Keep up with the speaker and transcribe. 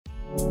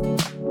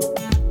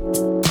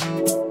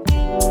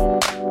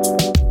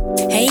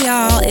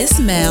It's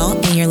Mel,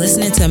 and you're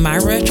listening to My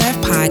Rough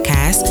Draft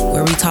podcast,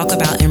 where we talk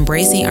about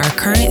embracing our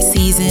current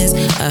seasons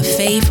of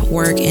faith,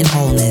 work, and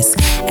wholeness.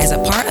 As a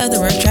part of the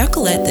Rough Draft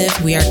Collective,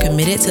 we are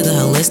committed to the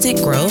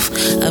holistic growth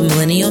of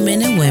millennial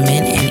men and women,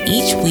 and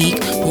each week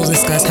we'll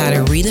discuss how to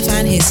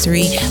redefine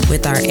history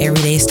with our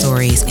everyday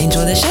stories.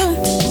 Enjoy the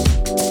show.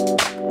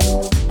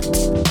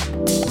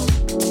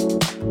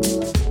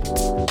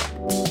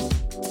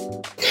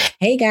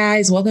 Hey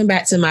guys, welcome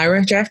back to My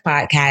Rough Draft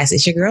podcast.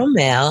 It's your girl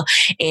Mel,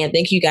 and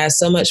thank you guys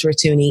so much for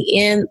tuning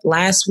in.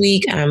 Last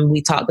week,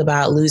 we talked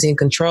about losing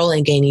control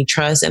and gaining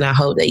trust, and I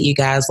hope that you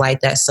guys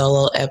liked that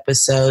solo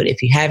episode.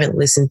 If you haven't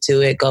listened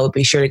to it,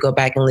 be sure to go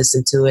back and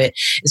listen to it,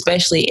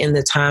 especially in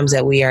the times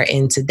that we are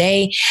in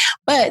today.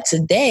 But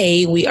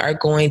today, we are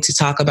going to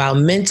talk about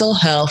mental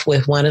health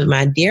with one of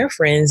my dear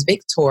friends,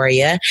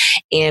 Victoria.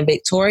 And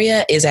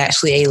Victoria is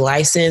actually a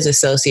licensed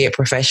associate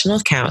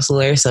professional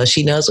counselor, so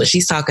she knows what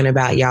she's talking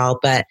about, y'all.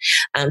 But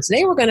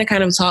today we're going to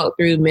kind of talk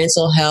through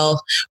mental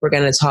health. We're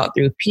going to talk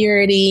through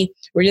purity.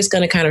 We're just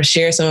going to kind of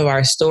share some of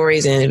our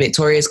stories, and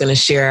Victoria is going to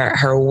share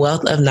her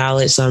wealth of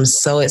knowledge. So I'm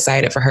so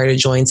excited for her to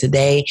join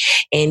today.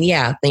 And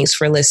yeah, thanks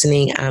for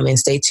listening, and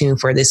stay tuned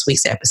for this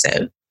week's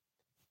episode.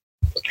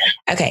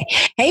 Okay.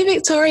 Hey,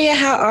 Victoria,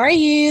 how are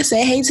you?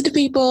 Say hey to the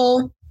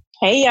people.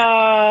 Hey,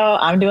 y'all.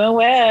 I'm doing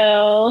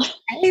well.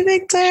 Hey,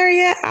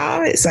 Victoria.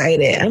 I'm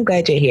excited. I'm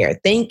glad you're here.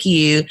 Thank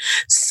you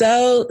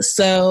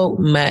so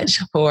much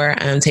for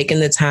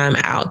taking the time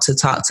out to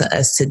talk to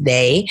us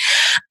today.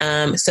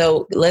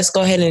 So let's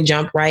go ahead and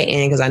jump right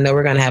in because I know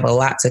we're going to have a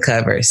lot to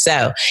cover.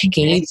 So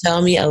can you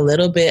tell me a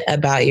little bit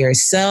about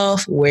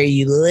yourself, where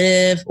you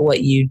live,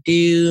 what you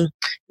do,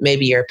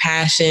 maybe your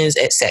passions,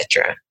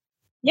 etc.?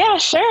 Yeah,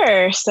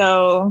 sure.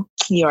 So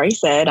you already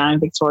said I'm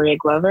Victoria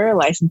Glover,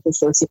 licensed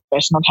associate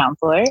professional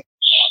counselor.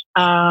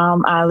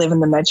 I live in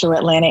the Metro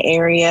Atlanta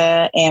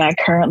area, and I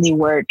currently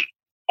work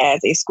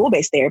as a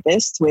school-based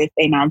therapist with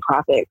a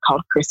nonprofit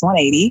called Chris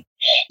 180,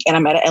 and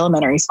I'm at an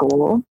elementary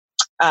school.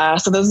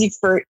 So those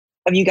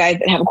of you guys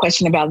that have a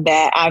question about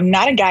that, I'm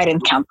not a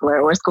guidance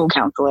counselor or a school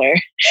counselor.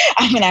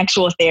 I'm an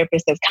actual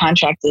therapist that's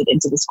contracted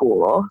into the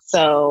school.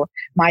 So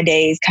my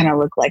days kind of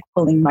look like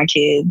pulling my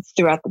kids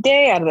throughout the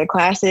day out of their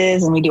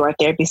classes, and we do our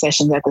therapy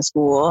sessions at the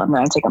school, and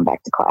then I take them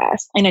back to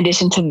class. In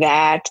addition to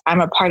that, I'm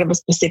a part of a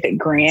specific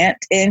grant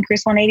in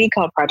Chris 180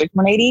 called Project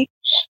 180.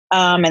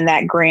 And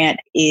that grant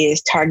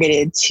is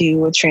targeted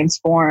to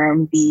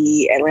transform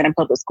the Atlanta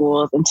public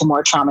schools into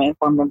more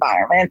trauma-informed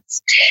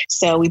environments.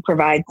 So we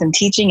provide some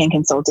teaching and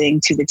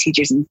consulting to the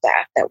teachers and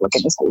staff that work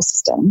in the school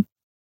system.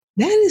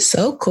 That is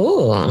so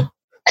cool.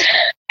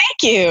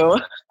 Thank you.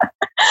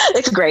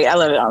 It's great. I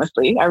love it,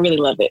 honestly. I really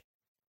love it.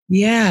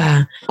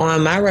 Yeah.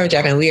 On My Rough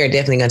Draft, and we are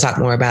definitely going to talk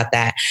more about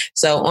that.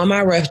 So on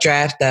My Rough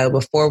Draft, though,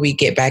 before we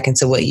get back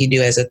into what you do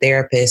as a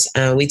therapist,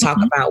 we talk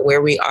about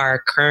where we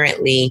are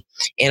currently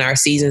in our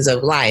seasons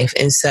of life.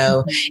 And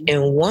so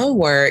in one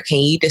word, can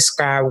you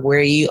describe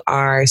where you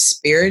are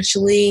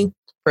spiritually,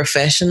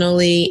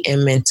 professionally,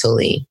 and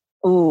mentally?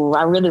 Ooh,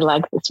 I really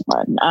like this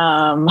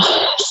one.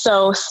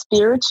 So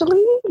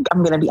spiritually,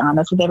 I'm going to be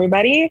honest with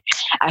everybody.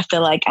 I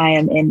feel like I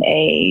am in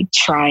a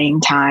trying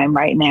time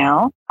right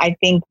now. I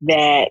think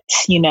that,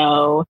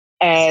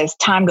 as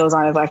time goes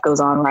on, as life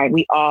goes on, right,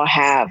 we all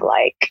have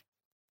like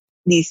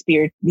these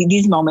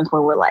moments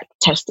where we're like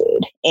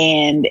tested.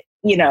 And,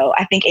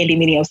 I think Andy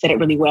Mineo said it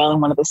really well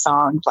in one of the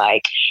songs,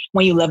 like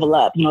when you level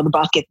up, the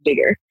boss gets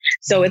bigger.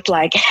 So it's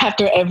like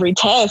after every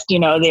test,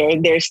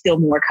 there's still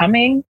more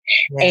coming.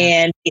 Yeah.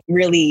 And it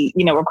really,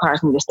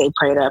 requires me to stay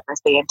prayed up and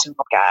stay in tune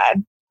with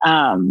God.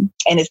 And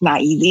it's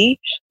not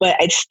easy, but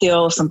it's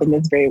still something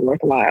that's very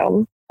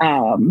worthwhile.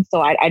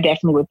 So I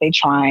definitely would say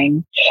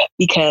trying,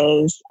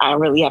 because I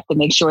really have to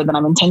make sure that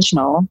I'm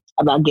intentional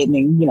about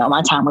getting,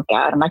 my time with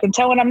God. And I can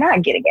tell when I'm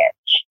not getting it.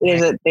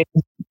 There's a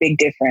big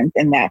difference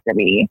in that for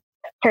me.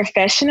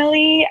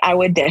 Professionally, I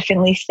would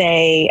definitely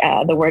say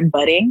the word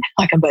budding,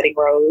 like a budding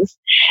rose.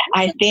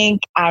 I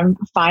think I'm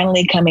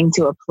finally coming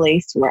to a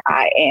place where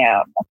I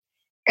am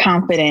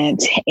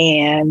confident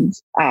and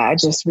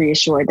just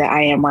reassured that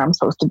I am where I'm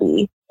supposed to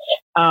be.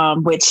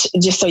 Which,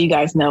 just so you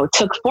guys know,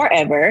 took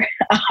forever.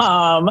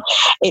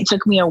 It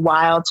took me a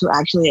while to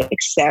actually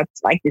accept,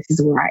 like, this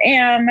is where I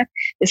am.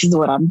 This is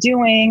what I'm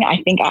doing.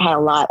 I think I had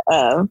a lot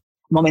of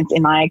moments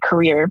in my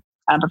career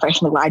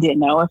professionally where I didn't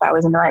know if I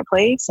was in the right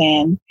place,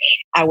 and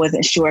I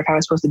wasn't sure if I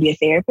was supposed to be a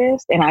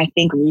therapist. And I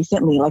think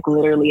recently, like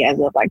literally as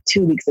of like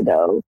 2 weeks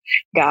ago,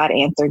 God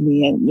answered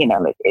me, and,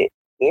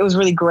 it was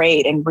really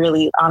great. And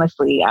really,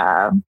 honestly,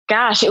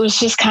 it was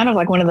just kind of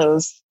like one of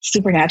those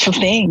supernatural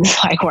things,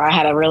 like where I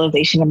had a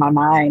realization in my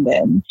mind,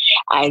 and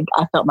I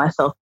felt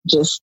myself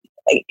just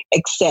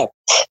accept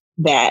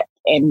that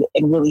and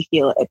really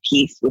feel at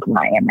peace with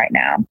where I am right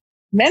now.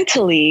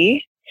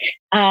 Mentally,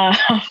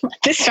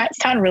 this might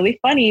sound really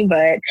funny,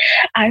 but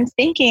I'm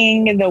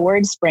thinking the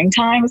word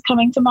springtime is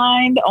coming to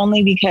mind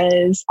only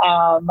because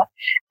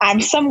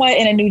I'm somewhat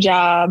in a new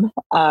job,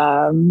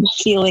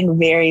 feeling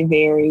very,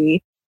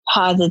 very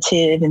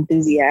positive,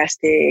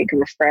 enthusiastic,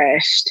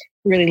 refreshed,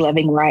 really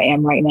loving where I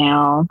am right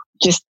now.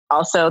 Just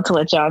also to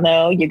let y'all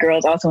know, your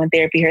girl's also in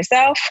therapy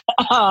herself.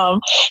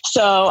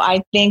 So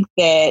I think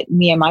that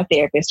me and my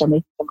therapist are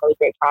making some really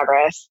great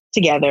progress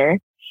together.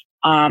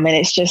 And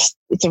it's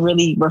a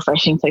really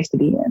refreshing place to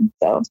be in.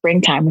 So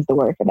springtime is the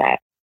word for that.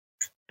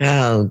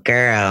 Oh,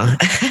 girl.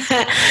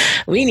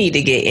 We need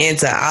to get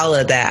into all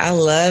of that. I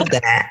love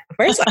that.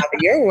 First off,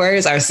 your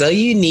words are so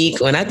unique.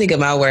 When I think of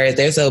my words,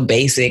 they're so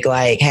basic,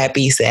 like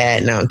happy,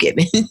 sad. No, I'm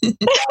kidding.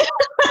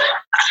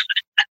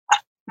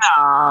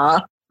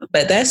 Aww.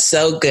 But that's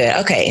so good.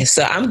 Okay,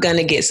 so I'm going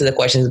to get to the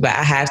questions, but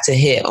I have to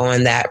hit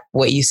on that,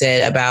 what you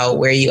said about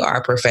where you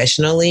are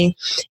professionally.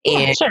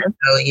 And sure.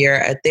 So you're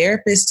a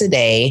therapist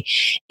today,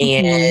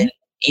 and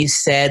you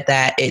said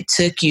that it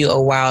took you a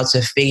while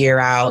to figure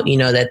out,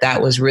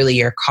 that was really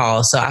your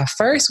call. So I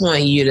first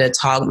want you to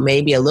talk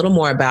maybe a little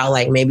more about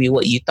like maybe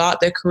what you thought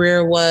the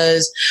career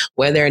was,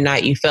 whether or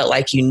not you felt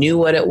like you knew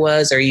what it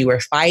was or you were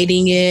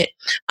fighting it.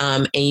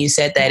 And you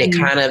said that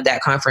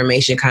that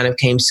confirmation kind of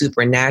came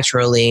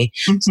supernaturally.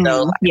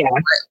 So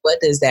what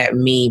does that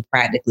mean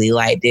practically?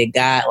 Like, did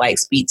God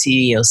speak to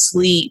you in your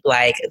sleep?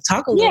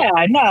 Talk a little.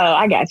 Yeah, no,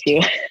 I got you.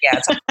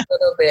 Talk a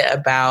little bit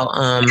about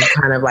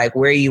kind of like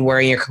where you were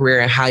in your career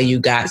and how you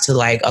got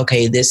to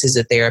okay, this is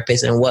a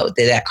therapist, and what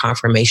did that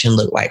confirmation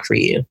look like for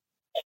you?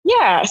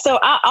 Yeah, so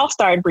I'll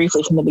start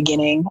briefly from the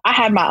beginning. I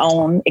had my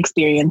own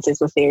experiences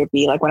with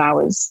therapy, like when I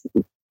was,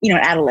 an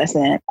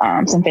adolescent,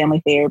 some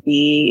family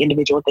therapy,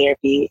 individual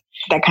therapy,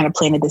 that kind of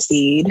planted the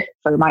seed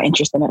for my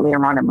interest in it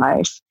later on in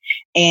life.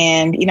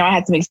 And, I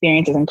had some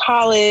experiences in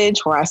college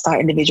where I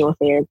started individual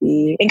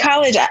therapy. In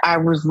college, I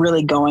was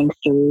really going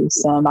through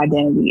some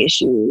identity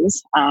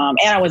issues, and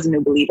I was a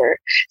new believer.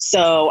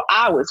 So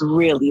I was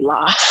really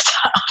lost.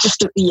 just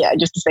to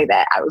say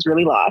that, I was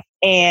really lost.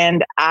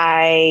 And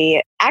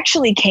I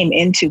actually came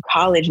into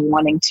college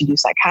wanting to do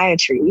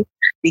psychiatry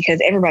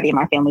because everybody in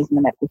my family is in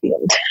the medical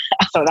field.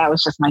 So that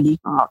was just my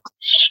default.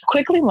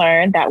 Quickly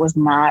learned that was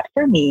not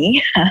for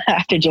me.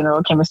 After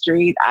general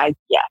chemistry, that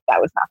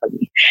was not for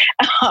me.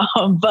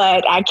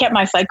 But I kept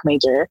my psych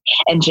major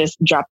and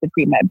just dropped the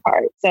pre-med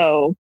part.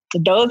 So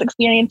those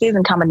experiences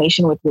in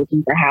combination with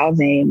looking for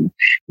housing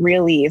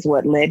really is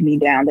what led me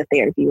down the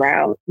therapy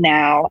route.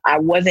 Now, I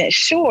wasn't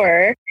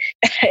sure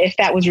if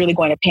that was really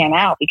going to pan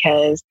out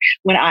because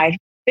when I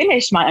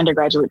finished my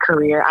undergraduate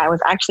career, I was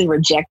actually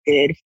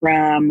rejected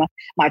from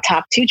my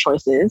top two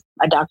choices,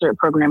 a doctorate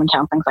program in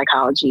counseling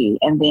psychology,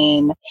 and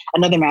then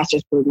another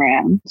master's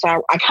program.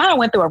 So I kind of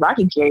went through a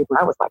rocky period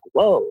where I was like,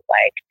 whoa,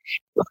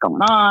 what's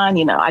going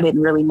on? I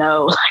didn't really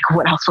know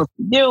what I was supposed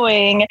to be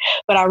doing,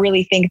 but I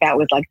really think that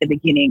was the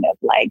beginning of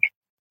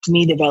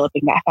me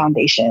developing that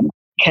foundation.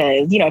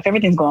 Because, if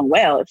everything's going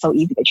well, it's so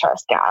easy to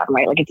trust God,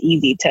 right? It's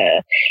easy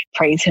to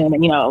praise him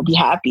and, be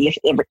happy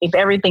if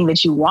everything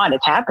that you want is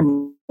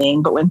happening.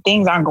 But when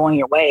things aren't going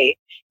your way,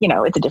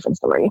 it's a different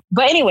story.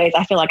 But anyways,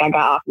 I feel like I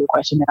got off your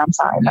question and I'm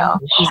sorry. No.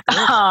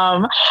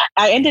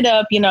 I ended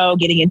up,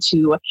 getting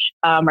into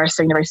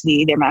Mercer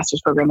University, their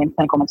master's program in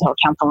clinical mental health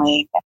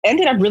counseling.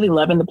 Ended up really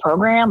loving the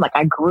program.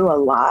 I grew a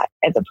lot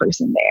as a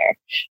person there.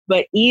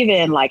 But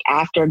even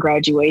after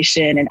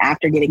graduation and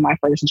after getting my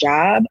first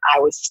job, I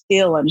was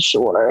still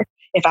unsure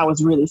if I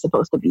was really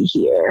supposed to be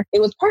here.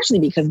 It was partially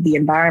because of the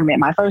environment.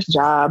 My first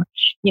job,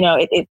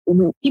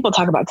 people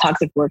talk about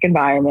toxic work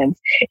environments.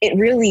 It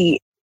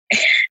really,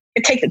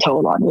 it takes a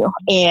toll on you.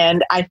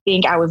 And I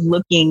think I was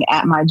looking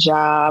at my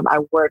job. I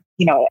worked,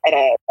 at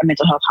a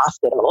mental health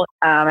hospital.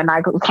 And I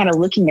was kind of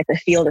looking at the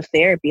field of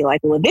therapy,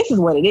 well, this is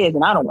what it is.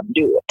 And I don't want to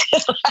do it.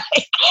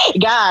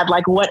 God,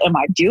 what am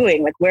I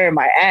doing? Where am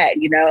I at?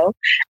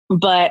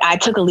 But I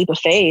took a leap of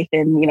faith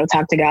and,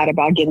 talked to God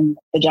about getting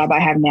the job I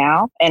have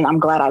now. And I'm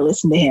glad I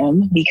listened to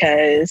him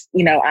because,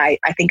 I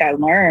think I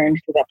learned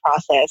through that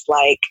process,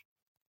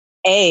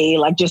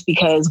 just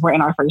because we're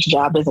in our first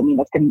job doesn't mean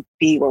that's going to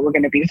be where we're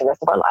going to be for the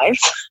rest of our lives.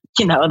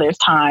 There's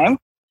time.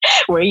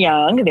 We're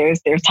young.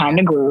 There's time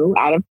to grow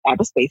out of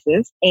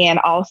spaces. And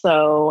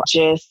also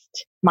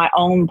just my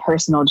own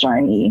personal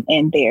journey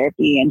in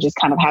therapy and just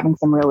kind of having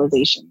some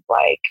realizations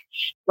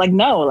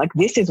no,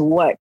 this is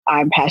what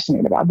I'm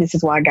passionate about. This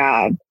is why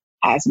God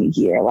has me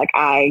here.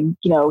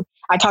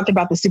 I talked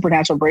about the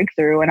supernatural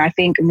breakthrough, and I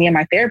think me and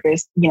my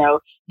therapist,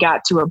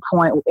 got to a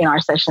point in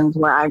our sessions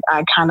where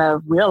I kind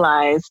of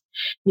realized,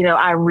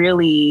 I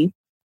really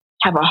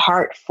have a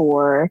heart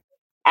for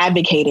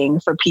advocating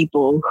for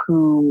people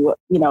who,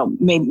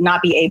 may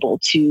not be able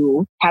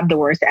to have the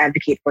words to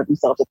advocate for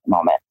themselves at the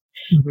moment.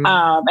 Mm-hmm.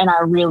 And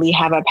I really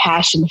have a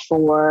passion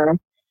for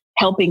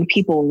helping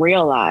people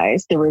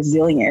realize the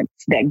resilience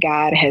that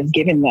God has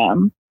given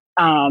them.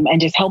 And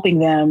just helping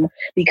them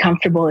be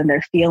comfortable in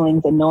their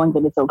feelings and knowing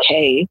that it's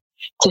okay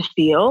to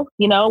feel,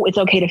 it's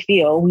okay to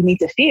feel. We need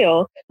to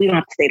feel. We don't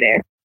have to stay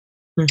there,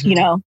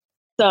 mm-hmm.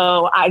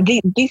 So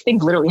these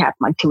things literally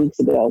happened 2 weeks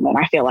ago when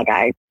I feel like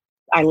I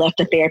left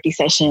a therapy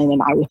session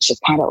and I was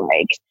just kind of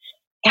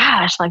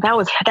gosh, like that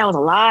was a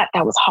lot.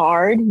 That was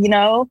hard,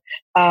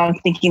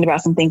 thinking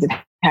about some things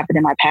that happened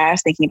in my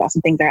past, thinking about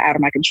some things that are out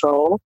of my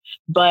control.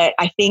 But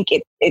I think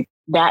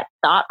that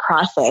thought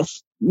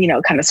process,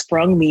 kind of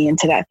sprung me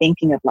into that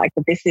thinking of like,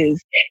 but this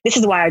is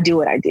why I do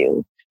what I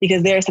do.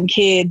 Because there are some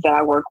kids that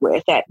I work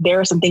with that there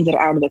are some things that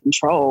are out of their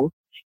control.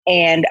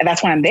 And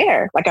that's why I'm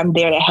there. Like, I'm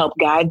there to help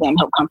guide them,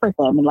 help comfort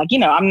them. And like,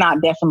 I'm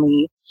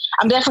definitely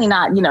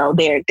not,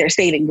 their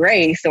saving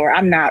grace, or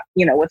I'm not,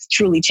 what's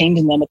truly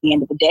changing them at the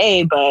end of the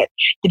day, but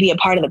to be a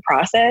part of the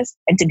process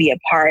and to be a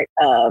part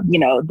of,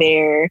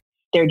 their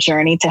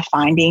journey to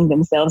finding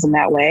themselves in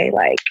that way.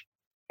 Like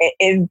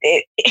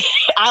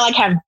I like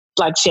have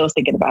like chills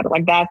thinking about it.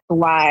 Like, that's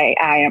why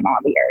I am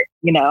on the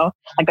earth,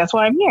 like that's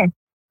why I'm here.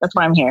 That's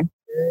why I'm here.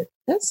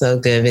 That's so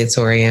good,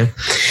 Victoria.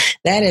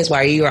 That is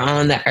why you are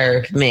on the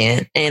earth,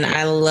 man. And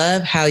I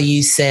love how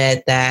you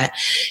said that,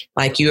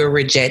 like, you were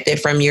rejected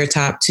from your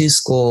top 2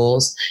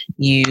 schools.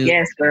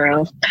 Yes,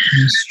 girl.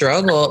 You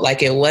struggled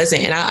like it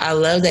wasn't. And I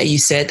love that you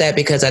said that,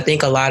 because I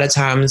think a lot of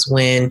times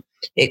when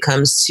it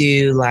comes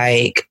to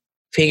like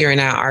figuring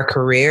out our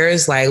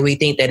careers, like we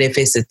think that if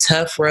it's a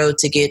tough road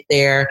to get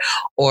there,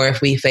 or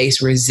if we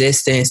face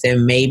resistance,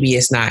 then maybe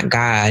it's not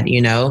God,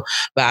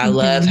 But I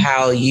love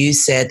how you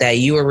said that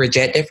you were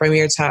rejected from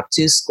your top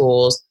 2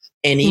 schools.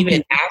 And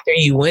even after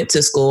you went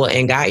to school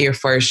and got your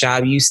first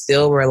job, you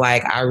still were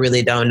like, I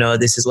really don't know.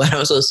 This is what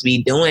I'm supposed to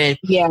be doing.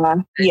 Yeah.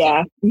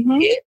 Yeah.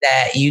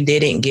 That you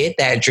didn't get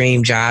that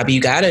dream job. You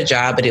got a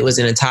job, but it was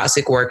in a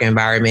toxic work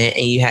environment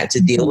and you had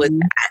to deal with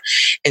that.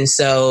 And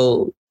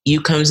so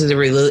you come to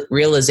the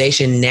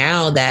realization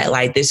now that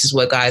like, this is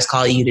what God's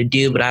calling you to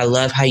do. But I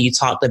love how you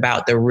talked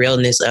about the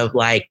realness of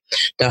like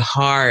the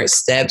hard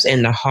steps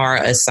and the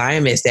hard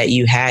assignments that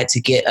you had to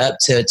get up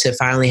to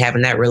finally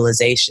having that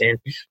realization.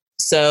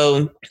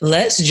 So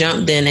let's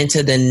jump then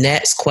into the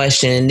next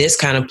question. And this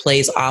kind of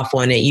plays off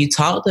on it. You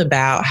talked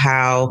about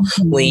how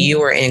when you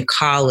were in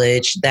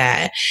college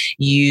that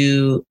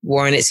you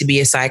wanted to be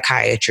a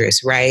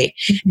psychiatrist, right?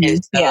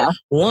 And so,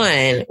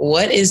 one,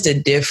 what is the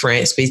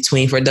difference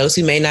between, for those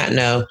who may not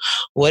know,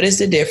 what is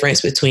the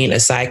difference between a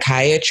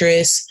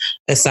psychiatrist,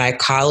 a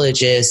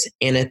psychologist,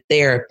 and a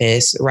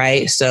therapist,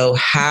 right? So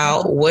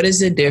what is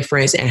the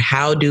difference, and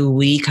how do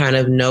we kind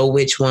of know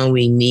which one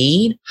we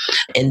need?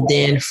 And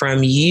then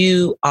from you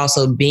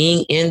also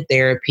being in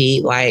therapy,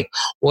 like,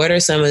 what are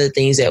some of the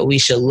things that we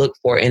should look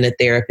for in a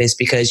therapist?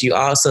 Because you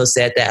also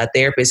said that a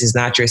therapist is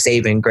not your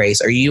saving grace,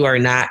 or you are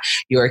not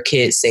your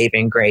kid's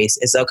saving grace.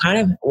 And so kind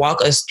of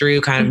walk us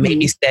through kind of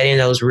maybe setting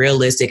those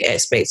realistic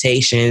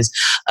expectations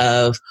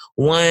of,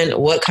 one,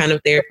 what kind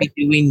of therapy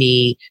do we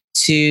need?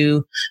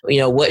 2,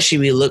 what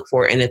should we look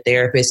for in a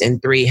therapist?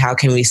 And 3, how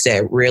can we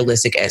set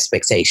realistic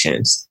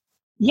expectations?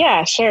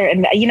 Yeah, sure.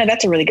 And,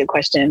 that's a really good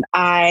question.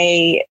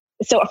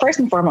 So first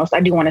and foremost, I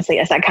do want to say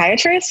a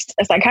psychiatrist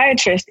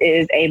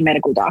is a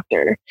medical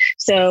doctor.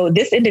 So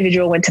this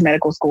individual went to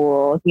medical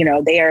school.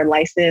 They are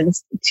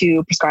licensed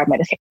to prescribe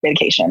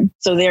medication.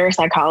 So they're a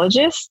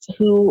psychologist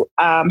who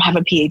have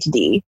a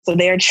PhD. So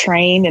they are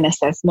trained in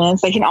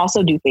assessments. They can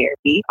also do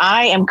therapy.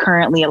 I am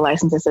currently a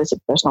licensed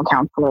associate professional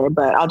counselor,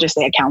 but I'll just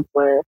say a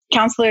counselor.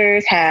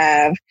 Counselors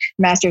have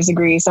master's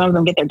degrees. Some of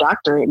them get their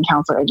doctorate in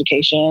counselor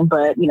education,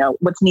 but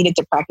what's needed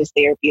to practice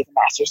therapy is a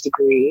master's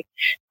degree.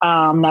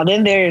 Now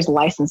then there's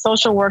licensed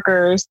social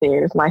workers,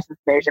 there's licensed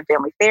marriage and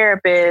family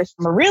therapists.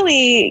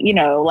 Really,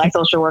 like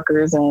social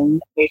workers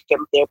and marriage and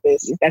family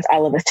therapists, that's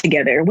all of us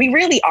together. We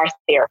really are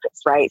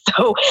therapists, right?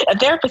 So a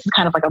therapist is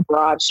kind of like a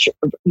broad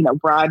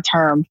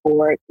term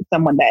for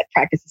someone that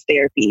practices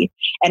therapy,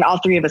 and all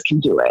 3 of us can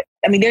do it.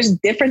 I mean, there's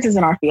differences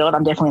in our field.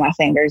 I'm definitely not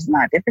saying there's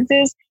not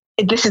differences.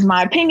 This is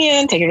my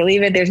opinion, take it or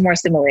leave it. There's more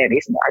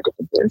similarities than there are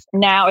differences.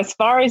 Now, as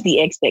far as the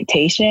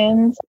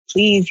expectations,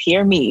 please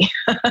hear me.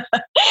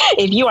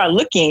 If you are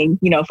looking,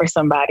 for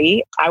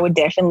somebody, I would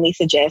definitely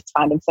suggest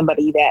finding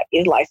somebody that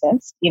is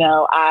licensed.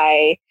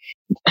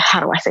 How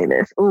do I say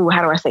this?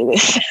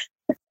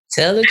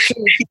 Tell the truth.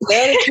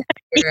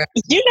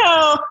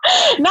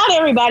 Not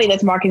everybody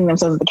that's marketing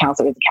themselves as a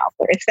counselor is a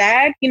counselor. It's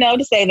sad,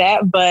 to say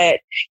that, but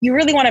you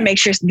really want to make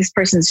sure this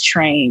person's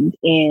trained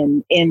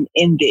in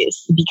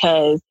this,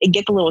 because it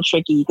gets a little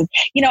tricky. Because,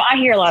 I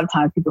hear a lot of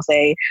times people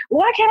say,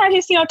 why can't I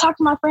just, talk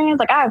to my friends?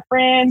 Like, I have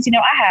friends,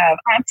 I have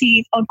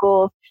aunties,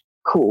 uncles.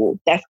 Cool.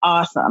 That's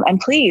awesome. And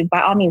please,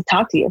 by all means,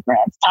 talk to your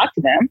friends. Talk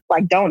to them.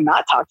 Like, don't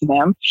not talk to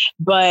them.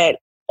 But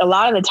a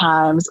lot of the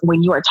times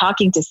when you are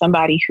talking to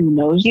somebody who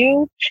knows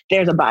you,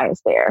 there's a bias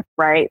there,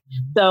 right?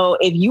 So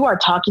if you are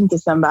talking to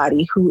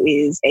somebody who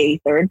is a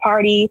third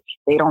party,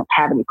 they don't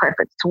have any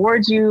preference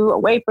towards you,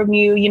 away from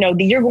you,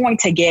 you're going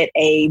to get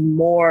a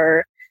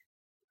more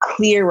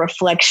clear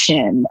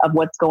reflection of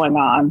what's going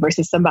on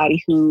versus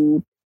somebody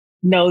who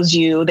knows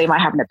you. They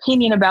might have an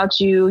opinion about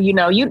you. You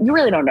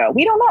really don't know.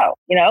 We don't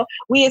know.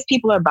 We as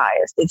people are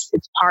biased. It's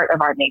part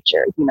of our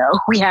nature.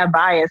 We have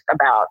bias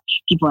about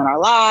people in our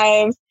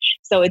lives.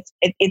 So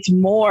it's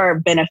more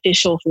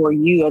beneficial for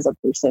you as a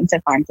person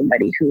to find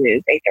somebody who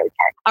is a third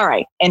party. All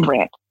right. End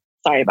rant.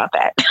 Sorry about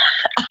that.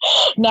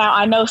 Now,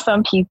 I know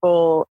some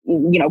people,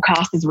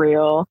 cost is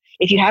real.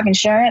 If you have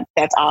insurance,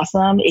 that's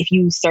awesome. If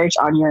you search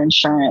on your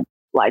insurance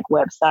like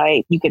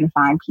website, you can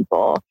find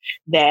people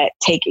that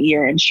take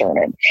your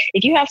insurance.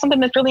 If you have something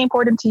that's really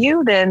important to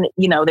you, then,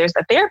 there's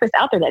a therapist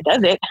out there that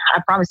does it.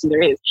 I promise you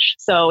there is.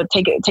 So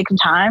take some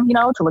time,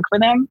 to look for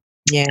them.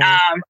 Yeah.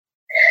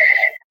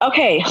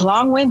 Okay,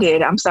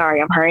 long-winded. I'm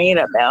sorry, I'm hurrying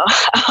it up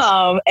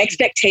now.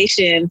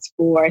 Expectations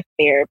for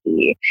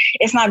therapy.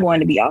 It's not going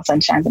to be all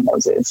sunshines and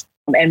roses.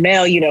 And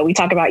Mel, we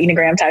talk about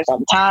Enneagram types all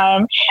the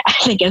time. I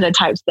think as a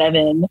type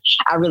 7,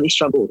 I really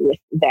struggled with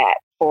that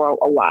for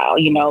a while,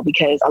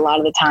 because a lot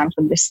of the times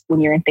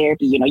when you're in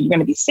therapy, you're going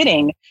to be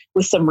sitting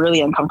with some really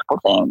uncomfortable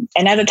things.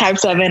 And as a type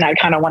 7, I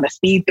kind of want to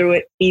speed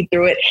through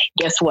it.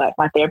 Guess what?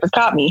 My therapist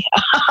caught me.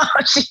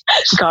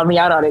 She called me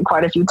out on it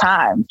quite a few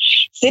times.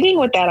 Sitting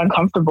with that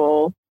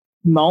uncomfortable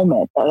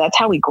moment, that's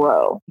how we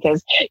grow,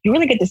 because you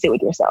really get to sit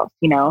with yourself,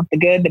 the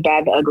good, the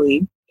bad, the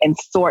ugly, and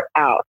sort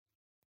out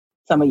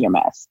some of your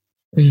mess.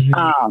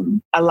 Mm-hmm.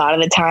 A lot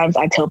of the times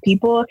I tell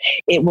people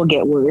it will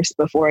get worse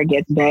before it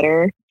gets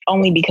better,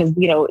 only because,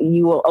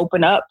 you will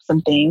open up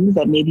some things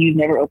that maybe you've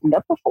never opened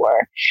up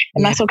before.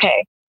 And that's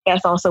okay.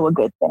 That's also a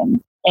good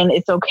thing. And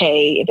it's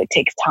okay if it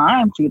takes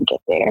time for you to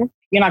get there.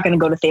 You're not going to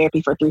go to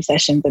therapy for 3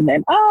 sessions and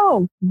then,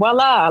 oh,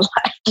 voila,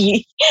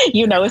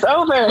 it's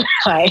over.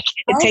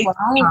 It takes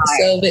time.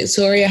 So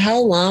Victoria, how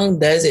long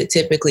does it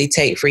typically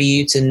take for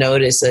you to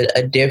notice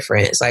a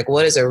difference? Like,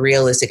 what is a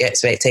realistic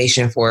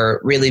expectation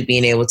for really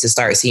being able to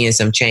start seeing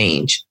some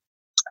change?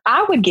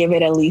 I would give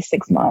it at least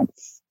 6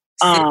 months.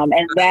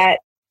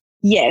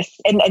 Yes.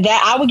 And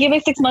that I would give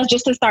it 6 months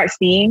just to start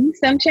seeing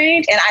some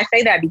change. And I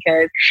say that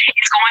because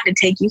it's going to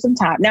take you some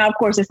time. Now, of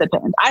course, it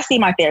depends. I see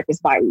my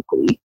therapist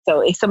bi-weekly.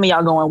 So if some of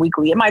y'all going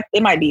weekly, it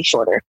might be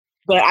shorter.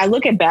 But I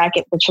look back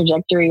at the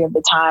trajectory of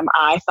the time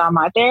I saw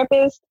my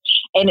therapist,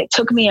 and it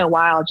took me a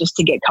while just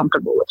to get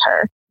comfortable with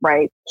her,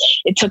 right?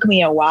 It took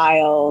me a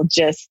while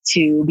just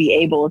to be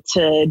able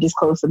to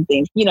disclose some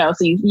things, so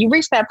you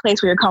reach that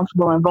place where you're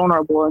comfortable and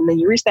vulnerable, and then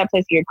you reach that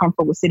place where you're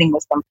comfortable sitting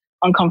with some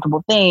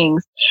uncomfortable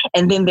things.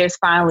 And then there's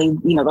finally,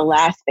 the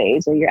last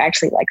phase where you're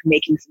actually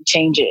making some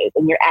changes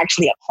and you're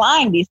actually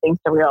applying these things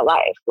to real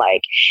life.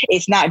 Like,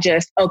 it's not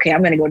just, okay,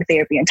 I'm going to go to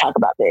therapy and talk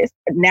about this.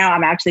 But now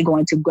I'm actually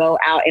going to go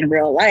out in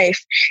real life.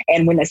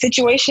 And when a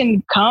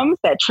situation comes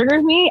that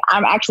triggers me,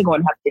 I'm actually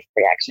going to have a different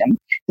reaction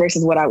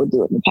versus what I would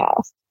do in the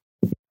past.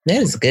 That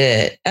is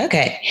good.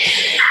 Okay.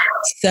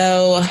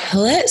 So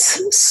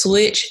let's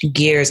switch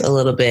gears a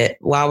little bit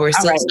while we're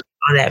still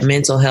on that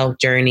mental health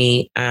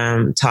journey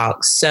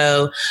talk.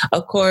 So,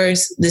 of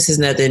course, this is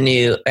nothing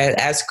new.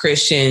 As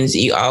Christians,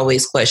 you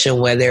always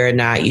question whether or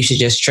not you should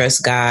just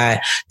trust God,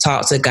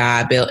 talk to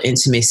God, build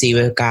intimacy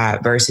with God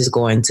versus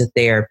going to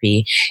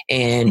therapy.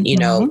 And,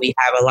 we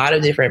have a lot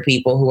of different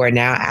people who are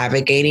now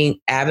advocating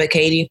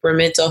for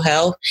mental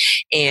health.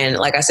 And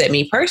like I said,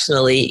 me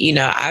personally,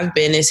 I've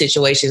been in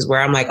situations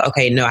where I'm like,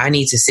 okay, no, I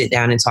need to sit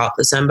down and talk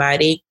to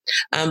somebody.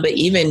 But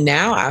even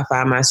now I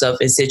find myself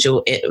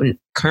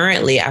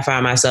currently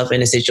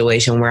in a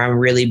situation where I'm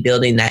really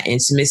building that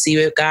intimacy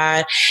with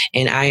God,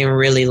 and I am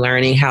really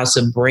learning how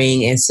to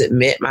bring and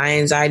submit my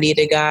anxiety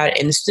to God,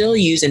 and still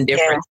using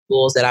different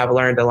tools that I've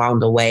learned along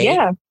the way.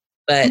 Yeah.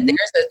 But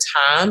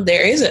I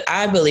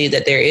believe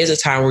that there is a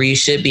time where you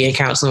should be in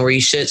counseling, where you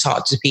should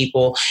talk to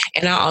people.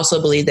 And I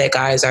also believe that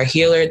God is our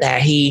healer,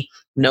 that He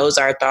knows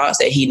our thoughts,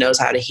 that He knows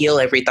how to heal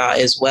every thought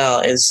as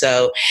well. And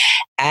so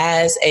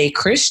as a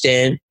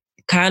Christian,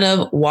 kind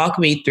of walk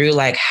me through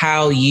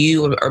how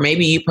you, or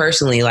maybe you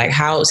personally,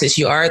 how, since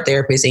you are a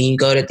therapist and you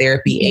go to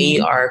therapy and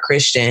you are a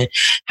Christian,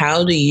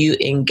 how do you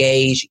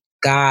engage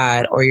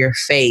God or your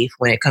faith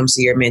when it comes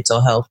to your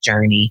mental health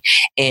journey?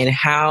 And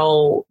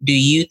how do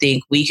you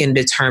think we can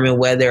determine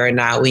whether or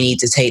not we need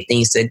to take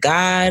things to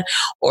God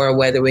or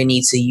whether we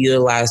need to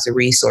utilize the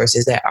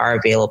resources that are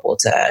available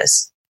to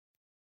us?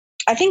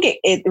 I think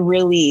it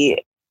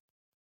really,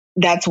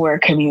 that's where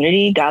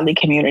godly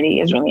community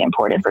is really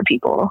important for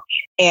people.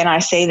 And I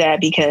say that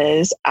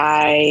because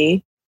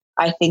I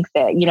think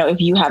that,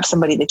 if you have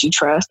somebody that you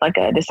trust, like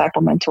a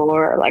disciple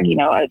mentor,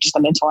 or just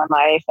a mentor in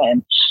life,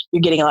 and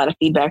you're getting a lot of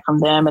feedback from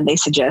them and they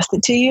suggest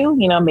it to you,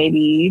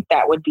 maybe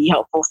that would be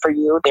helpful for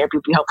you. Therapy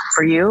would be helpful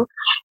for you.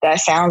 That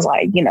sounds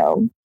like,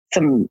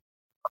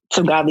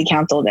 some godly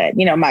counsel that,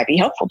 might be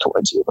helpful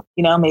towards you.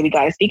 Maybe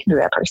God is speaking to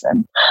that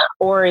person.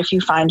 Or if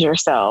you find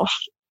yourself,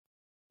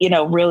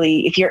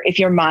 really, if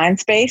your mind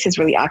space is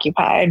really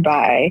occupied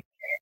by,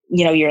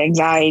 your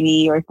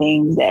anxiety or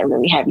things that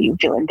really have you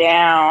feeling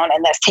down,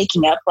 and that's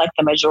taking up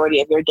the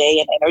majority of your day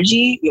and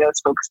energy, it's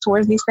focused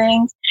towards these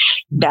things.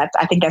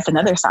 I think that's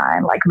another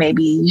sign.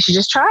 Maybe you should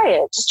just try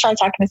it. Just try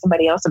talking to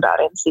somebody else about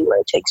it and see where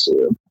it takes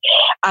you.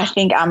 I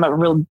think I'm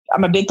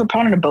a big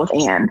proponent of both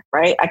and,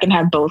 right? I can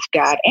have both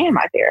God and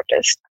my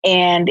therapist.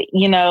 And,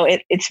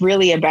 it's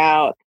really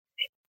about,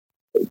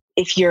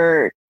 if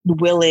you're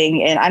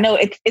willing, and I know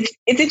it's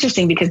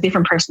interesting because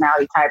different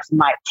personality types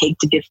might take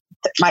to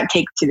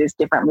this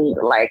differently.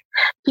 Like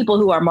people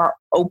who are more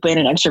open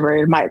and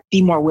extroverted might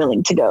be more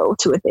willing to go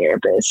to a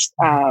therapist,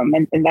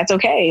 and that's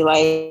okay.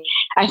 Like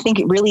I think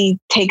it really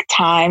takes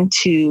time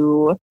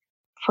to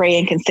pray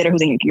and consider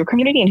who's in your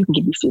community and who can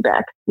give you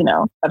feedback,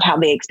 of how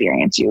they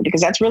experience you,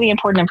 because that's really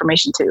important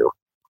information too.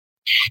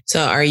 So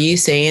are you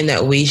saying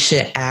that we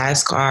should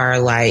ask our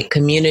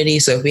community?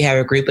 So if we have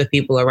a group of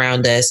people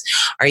around us,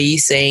 are you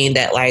saying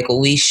that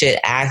we should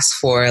ask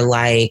for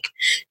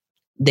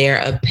their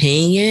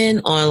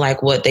opinion on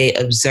what they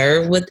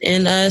observe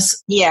within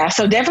us? Yeah.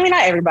 So definitely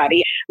not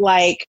everybody.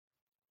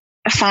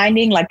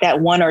 Finding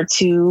that one or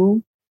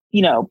two,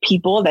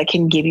 people that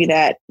can give you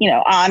that,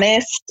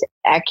 honest,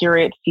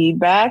 accurate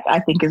feedback, I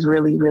think is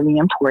really, really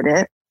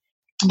important.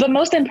 But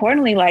most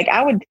importantly,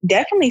 I would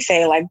definitely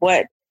say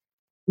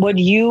what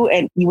you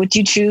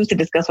choose to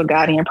discuss with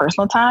God in your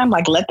personal time,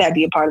 let that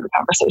be a part of the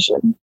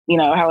conversation.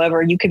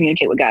 However you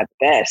communicate with God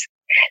the best,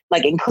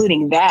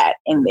 including that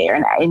in there,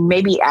 and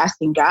maybe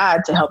asking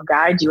God to help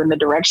guide you in the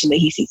direction that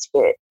He sees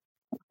fit.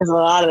 Because a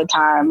lot of the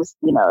times,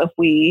 if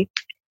we,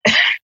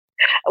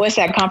 what's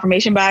that,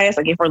 confirmation bias?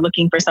 If we're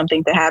looking for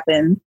something to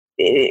happen,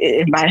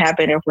 it might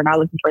happen. If we're not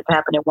looking for it to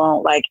happen, it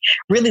won't.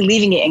 Really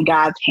leaving it in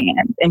God's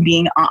hands and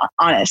being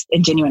honest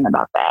and genuine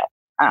about that.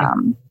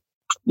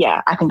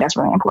 Yeah, I think that's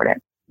really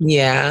important.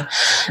 Yeah.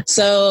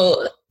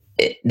 So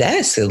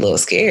that's a little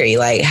scary.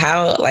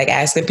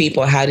 Asking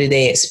people, how do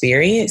they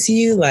experience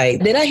you?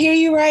 Did I hear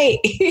you right?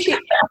 Yes,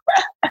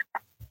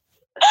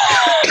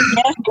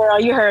 girl,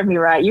 you heard me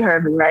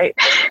right.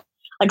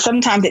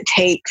 Sometimes it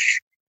takes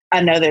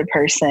another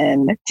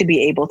person to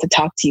be able to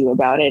talk to you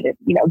about it and,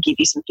 give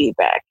you some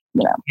feedback,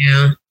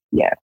 Yeah.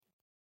 Yeah.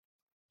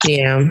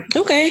 Yeah.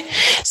 Okay.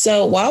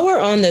 So while we're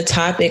on the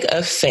topic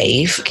of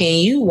faith, can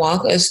you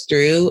walk us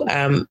through,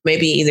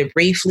 maybe either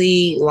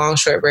briefly, long,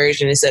 short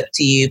version, it's up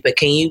to you, but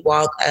can you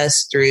walk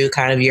us through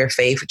kind of your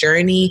faith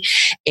journey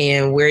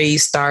and where you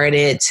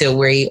started to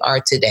where you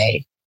are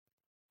today?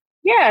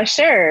 Yeah,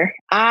 sure.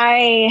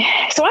 I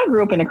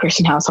grew up in a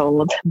Christian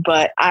household,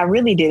 but I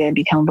really didn't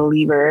become a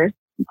believer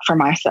for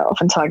myself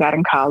until I got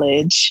in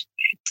college.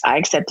 I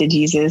accepted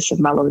Jesus as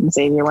my Lord and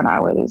Savior when I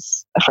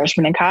was a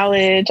freshman in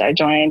college. I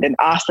joined an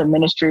awesome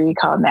ministry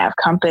called Nav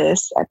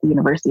Compass at the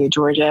University of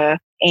Georgia.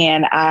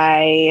 And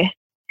I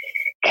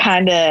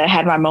kind of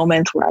had my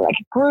moments where I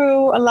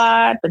grew a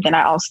lot, but then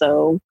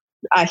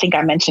I think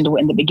I mentioned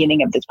in the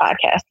beginning of this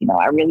podcast,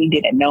 I really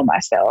didn't know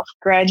myself.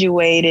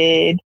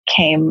 Graduated,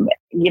 kind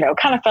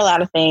of fell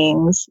out of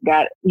things,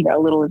 got, a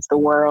little into the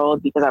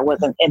world because I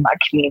wasn't in my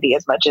community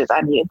as much as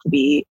I needed to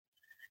be.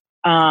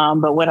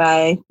 But when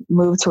I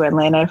moved to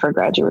Atlanta for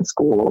graduate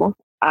school,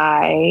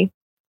 I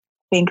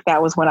think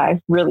that was when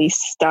I really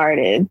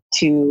started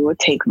to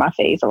take my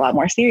faith a lot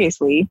more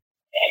seriously.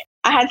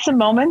 I had some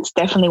moments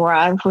definitely where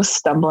I was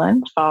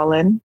stumbling,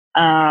 falling,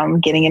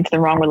 getting into the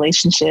wrong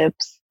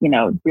relationships,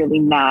 really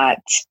not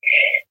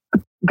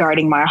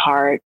guarding my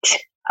heart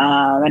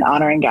and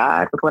honoring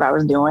God with what I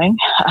was doing.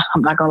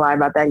 I'm not going to lie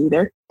about that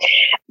either.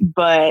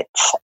 But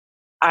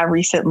I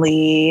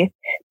recently,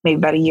 maybe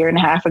about a year and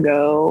a half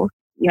ago,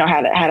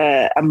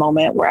 had a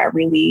moment where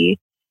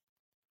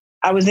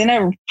I was in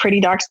a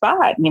pretty dark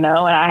spot, and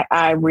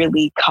I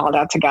really called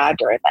out to God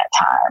during that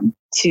time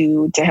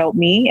to help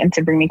me and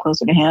to bring me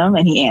closer to Him.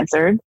 And He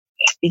answered,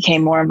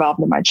 became more involved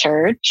in my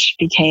church,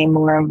 became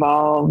more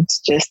involved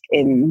just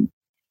in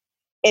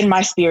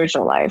my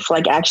spiritual life,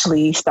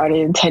 actually started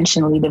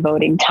intentionally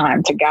devoting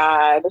time to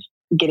God,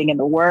 getting in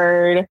the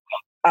Word.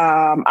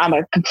 I'm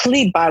a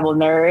complete Bible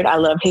nerd. I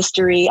love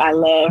history. I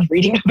love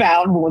reading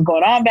about what was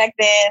going on back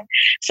then.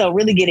 So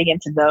really getting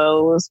into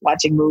those,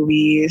 watching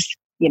movies,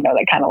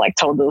 that kind of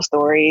told those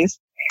stories.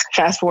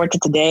 Fast forward to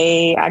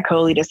today, I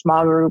co-lead a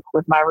small group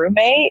with my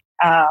roommate.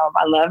 I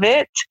love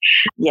it.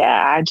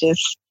 Yeah, I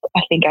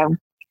think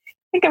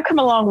I've come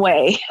a long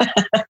way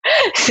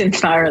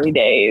since my early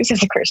days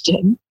as a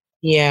Christian.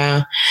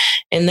 Yeah.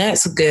 And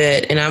that's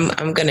good. And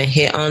I'm going to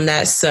hit on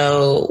that.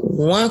 So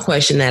one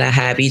question that I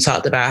have, you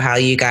talked about how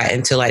you got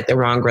into the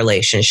wrong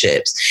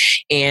relationships.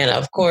 And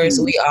of course,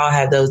 we all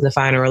have those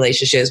defining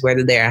relationships,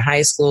 whether they're in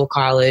high school,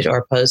 college,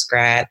 or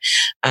post-grad,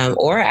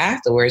 or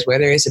afterwards,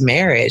 whether it's a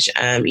marriage.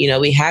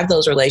 We have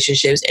those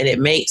relationships, and it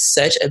makes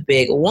such a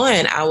big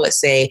one. I would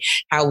say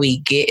how we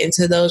get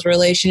into those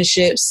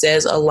relationships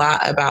says a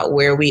lot about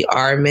where we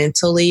are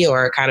mentally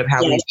or kind of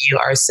how we view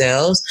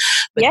ourselves.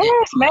 But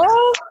yes,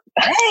 Mel.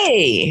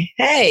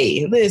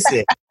 Hey,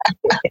 listen.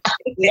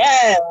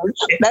 Yes,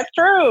 that's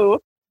true.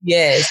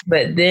 Yes,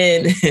 but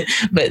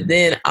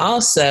then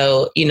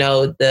also,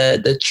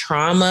 the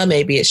trauma,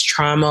 maybe it's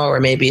trauma or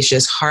maybe it's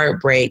just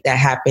heartbreak that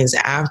happens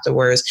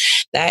afterwards.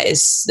 That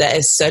is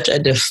such a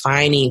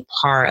defining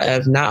part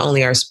of not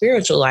only our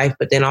spiritual life,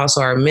 but then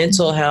also our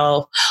mental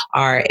health,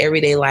 our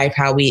everyday life,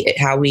 how we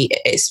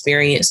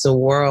experience the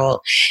world.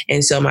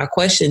 And so my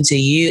question to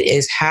you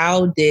is,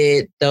 how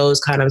did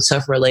those kind of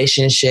tough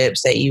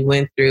relationships that you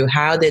went through,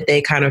 how did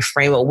they kind of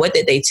frame up? What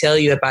did they tell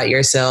you about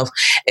yourself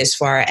as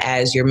far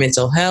as your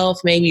mental health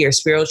health, maybe your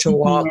spiritual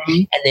walk,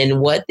 and then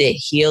what did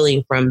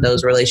healing from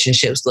those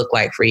relationships look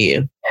like for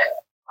you?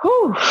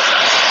 Whew,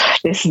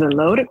 this is a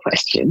loaded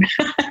question.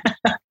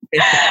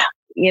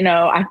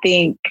 I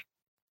think,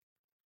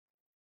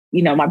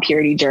 my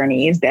purity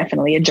journey is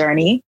definitely a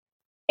journey.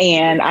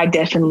 And I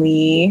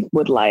definitely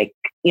would like,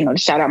 to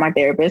shout out my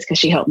therapist because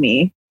she helped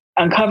me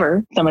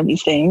uncover some of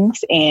these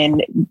things.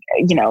 And,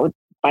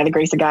 by the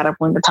grace of God, I'm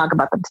going to talk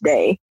about them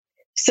today.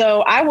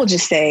 So I will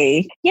just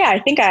say, I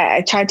think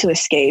I tried to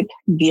escape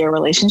via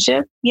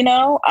relationship.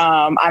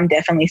 I'm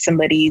definitely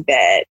somebody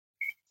that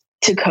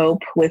to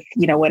cope with,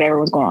 whatever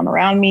was going on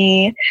around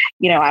me,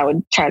 I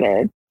would try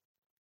to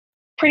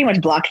pretty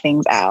much block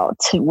things out,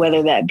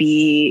 whether that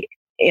be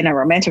in a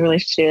romantic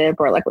relationship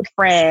or like with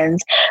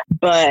friends.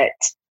 But,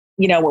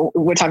 when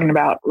we're talking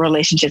about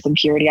relationships and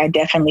purity, I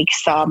definitely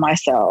saw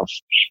myself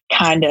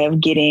kind of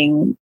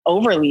getting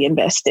overly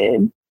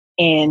invested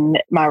in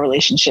my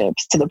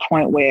relationships to the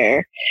point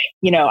where,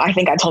 I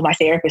think I told my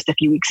therapist a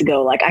few weeks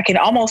ago, like I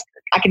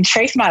can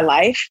trace my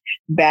life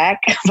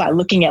back by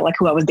looking at like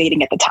who I was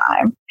dating at the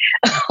time.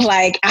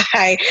 Like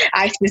I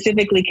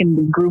specifically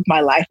can group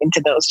my life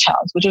into those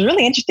chunks, which was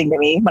really interesting to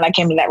me when I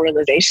came to that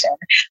realization.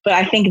 But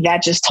I think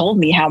that just told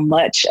me how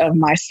much of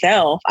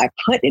myself I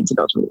put into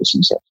those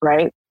relationships,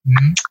 right?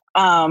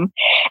 Mm-hmm.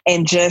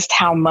 And just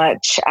how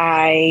much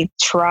I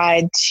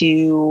tried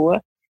to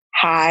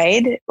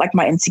hide like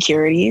my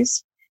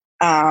insecurities.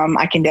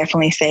 I can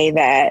definitely say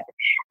that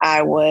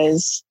I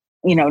was,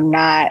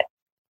 not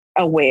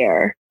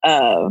aware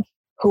of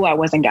who I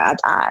was in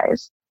God's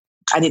eyes.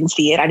 I didn't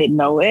see it. I didn't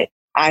know it.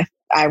 I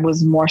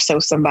was more so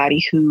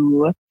somebody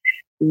who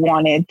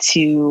wanted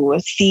to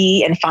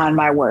see and find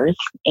my worth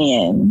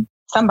in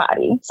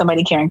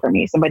somebody caring for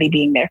me, somebody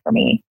being there for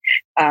me,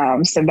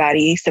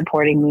 somebody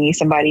supporting me,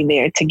 somebody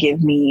there to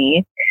give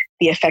me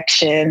the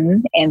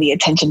affection and the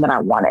attention that I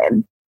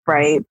wanted.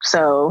 Right.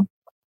 So,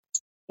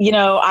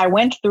 I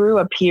went through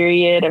a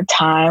period of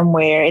time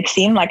where it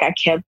seemed like I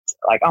kept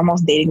like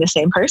almost dating the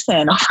same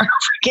person over and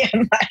over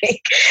again.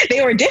 Like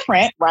they were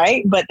different,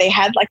 right? But they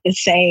had like the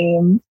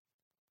same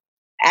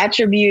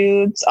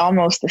attributes,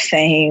 almost the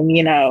same,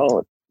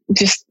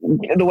 just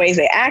the ways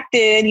they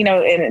acted,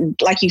 and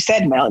like you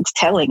said, Mel, it's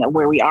telling of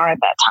where we are at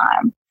that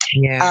time.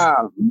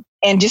 Yeah.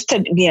 And just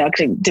to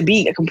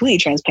be completely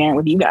transparent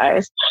with you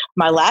guys,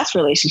 my last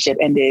relationship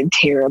ended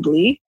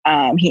terribly.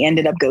 He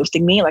ended up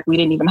ghosting me. Like we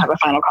didn't even have a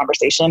final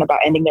conversation about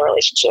ending the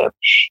relationship.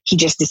 He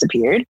just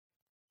disappeared.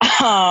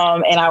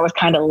 And I was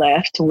kind of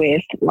left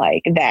with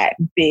like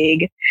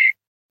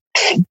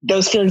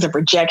those feelings of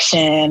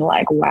rejection,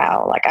 like,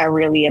 wow, like I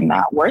really am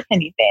not worth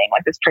anything.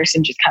 Like this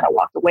person just kind of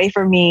walked away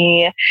from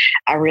me.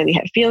 I really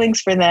had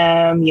feelings for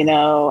them,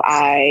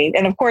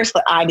 and of course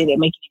I didn't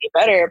make it any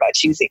better about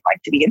choosing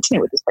like to be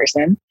intimate with this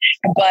person.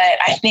 But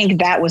I think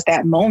that was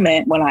that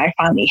moment when I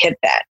finally hit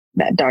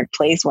that dark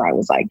place where I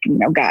was like,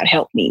 God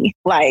help me.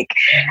 Like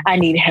I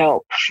need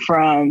help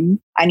from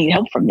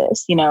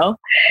this,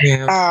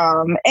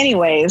 Yeah.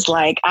 Anyways,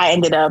 like I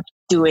ended up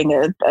doing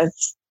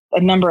a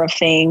number of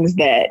things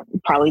that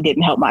probably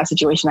didn't help my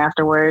situation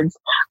afterwards,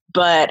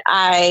 but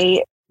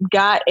I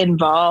got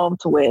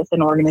involved with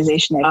an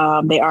organization.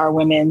 They are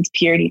women's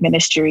purity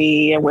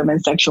ministry, a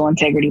women's sexual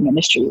integrity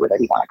ministry,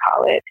 whatever you want to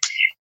call it.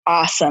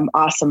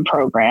 Awesome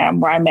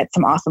program where I met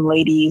some awesome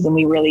ladies and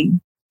we really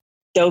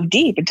dove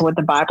deep into what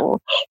the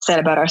Bible said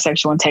about our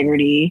sexual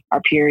integrity,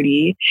 our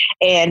purity.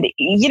 And,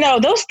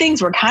 those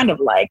things were kind of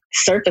like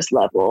surface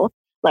level,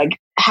 like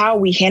how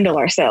we handle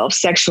ourselves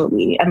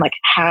sexually and like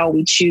what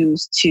we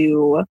choose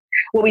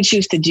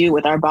to do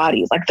with our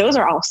bodies. Like those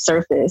are all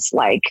surface,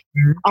 like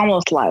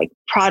almost like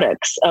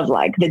products of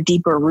like the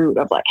deeper root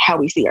of like how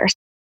we see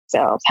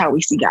ourselves, how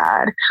we see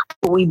God,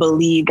 what we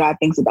believe God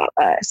thinks about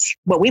us,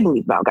 what we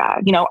believe about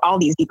God, all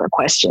these deeper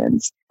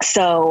questions.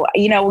 So,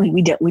 we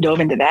dove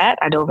into that.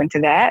 I dove into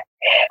that.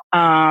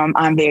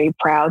 I'm very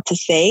proud to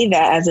say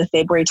that as of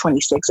February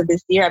 26th of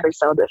this year, I've been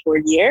celibate for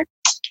a year.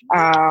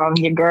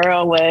 Your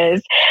girl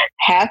was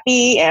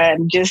happy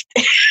and just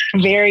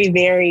very,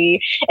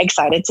 very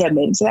excited to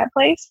admit to that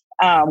place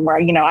where,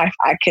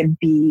 I could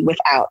be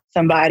without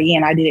somebody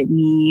and I didn't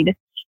need,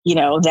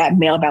 that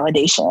male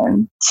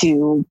validation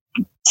to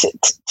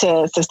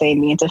sustain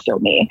me and to fill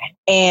me.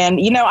 And,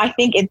 I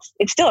think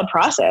it's still a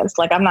process.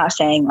 Like, I'm not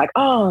saying like,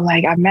 oh,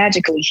 like I'm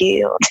magically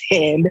healed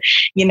and,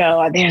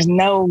 there's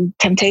no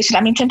temptation.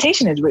 I mean,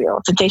 temptation is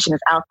real. Temptation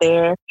is out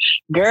there.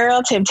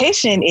 Girl,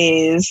 temptation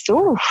is,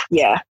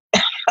 yeah.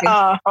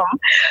 But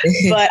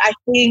I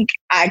think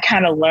I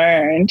kind of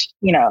learned,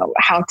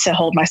 how to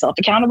hold myself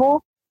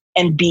accountable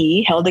and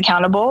be held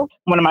accountable.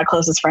 One of my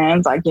closest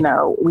friends, like,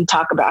 we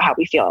talk about how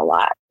we feel a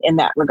lot in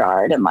that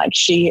regard. And like,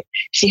 she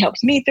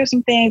helps me through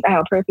some things. I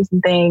help her through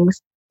some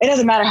things. It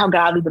doesn't matter how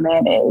godly the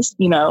man is,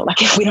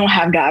 like if we don't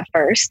have God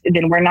first,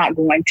 then we're not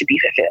going to be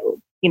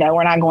fulfilled.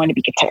 We're not going to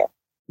be content.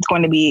 It's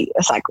going to be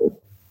a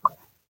cycle.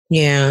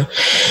 Yeah.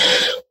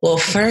 Well,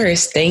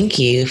 first, thank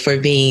you for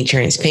being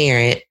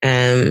transparent.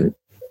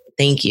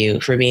 Thank you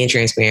for being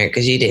transparent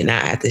because you did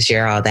not have to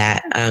share all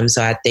that.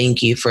 So I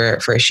thank you for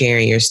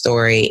sharing your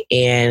story,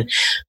 and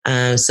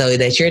so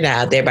that you're not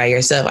out there by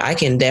yourself. I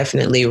can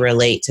definitely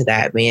relate to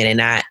that, man.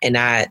 And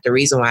I the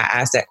reason why I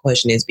asked that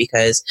question is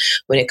because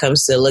when it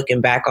comes to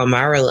looking back on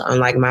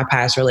my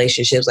past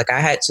relationships, like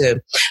I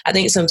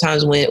think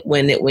sometimes when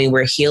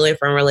we're healing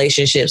from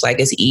relationships,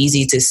 like it's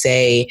easy to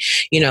say,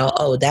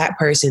 oh, that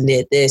person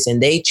did this and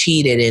they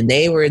cheated and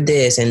they were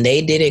this and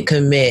they didn't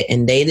commit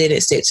and they didn't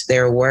stick to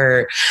their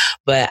word.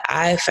 But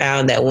I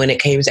found that when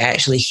it came to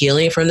actually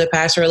healing from the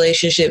past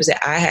relationships,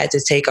 that I had to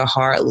take a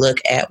hard look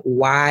at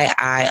why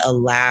I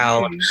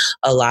allowed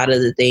a lot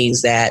of the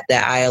things that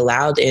I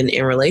allowed in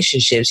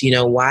relationships,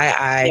 why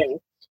I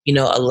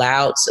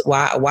allowed,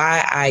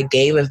 why I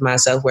gave of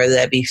myself, whether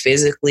that be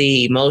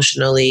physically,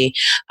 emotionally,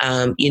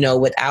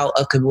 without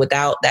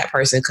that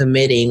person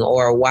committing,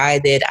 or why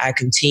did I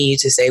continue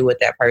to stay with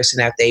that person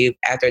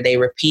after they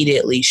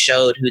repeatedly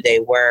showed who they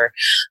were.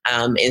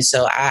 And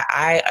so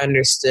I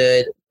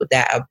understood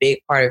that a big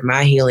part of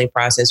my healing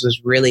process was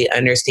really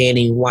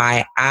understanding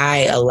why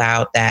I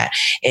allowed that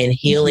and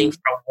healing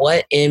from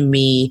what in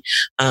me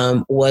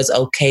was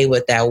okay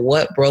with that,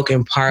 what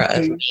broken part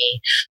of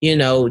me,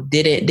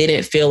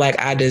 didn't feel like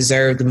I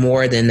deserved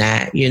more than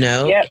that,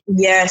 Yep.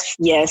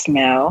 Yes,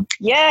 Mel.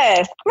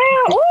 Yes.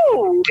 Mel,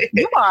 ooh,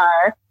 you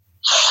are.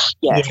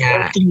 Yes,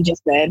 everything you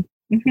just said.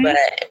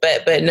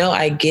 But no,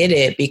 I get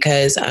it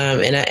because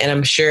and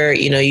I'm sure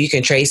you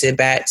can trace it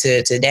back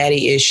to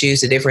daddy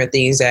issues, to different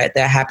things that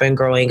happened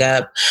growing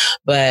up.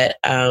 But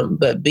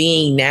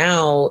being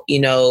now,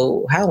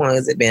 how long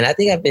has it been? I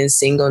think I've been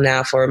single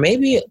now for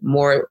maybe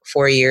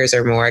 4 years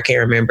or more. I can't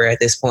remember at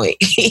this point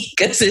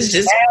because it's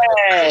just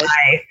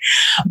life.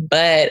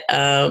 But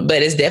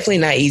it's definitely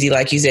not easy,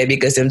 like you said,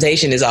 because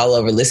temptation is all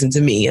over. Listen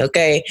to me,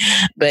 okay?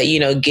 But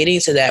getting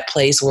to that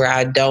place where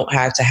I don't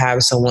have to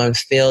have someone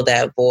fill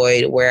that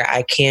void, where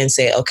I can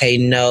say, okay,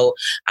 no,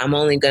 I'm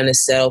only going to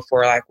settle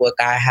for like what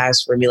God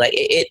has for me. Like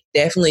it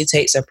definitely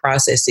takes a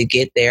process to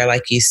get there,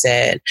 like you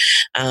said.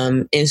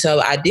 And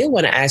so I did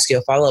want to ask you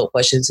a follow-up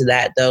question to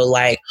that though.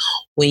 Like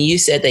when you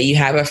said that you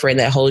have a friend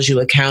that holds you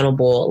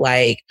accountable,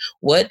 like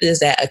what does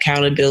that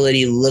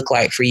accountability look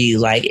like for you?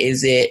 Like,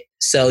 is it,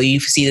 so you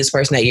see this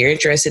person that you're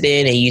interested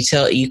in and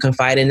you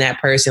confide in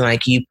that person,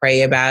 like you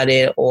pray about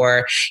it,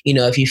 or,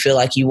 if you feel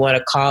like you want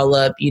to call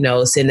up,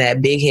 send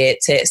that big head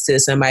text to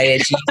somebody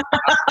that you,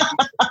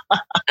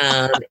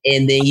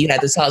 and then you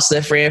have to talk to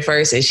the friend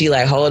first and she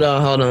like, hold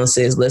on,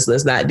 sis,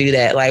 let's not do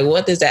that. Like,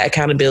 what does that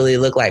accountability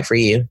look like for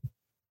you?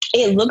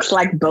 It looks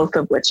like both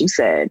of what you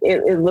said.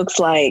 It looks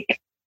like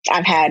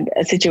I've had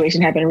a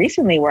situation happen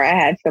recently where I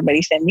had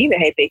somebody send me the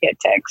hey big head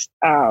text.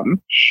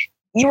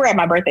 You were at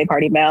my birthday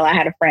party, Mel. I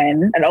had a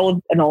friend, an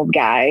old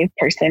guy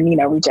person,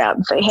 reach out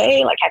and say,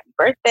 hey, like, happy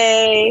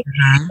birthday.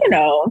 You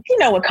know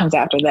what comes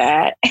after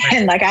that.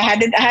 And like, I had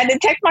to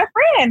text my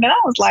friend and I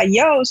was like,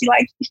 yo, she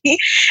like,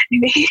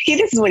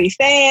 this is what he's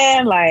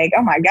saying. Like,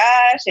 oh my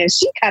gosh. And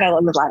she kind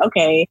of was like,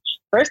 okay,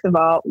 first of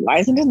all, why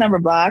isn't his number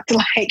blocked?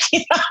 Like,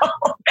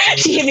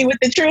 she hit me with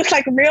the truth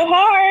like real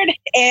hard.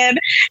 And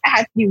I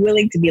had to be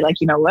willing to be like,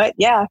 you know what?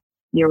 Yeah,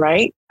 you're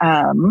right.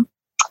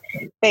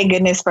 Thank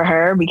goodness for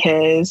her,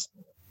 because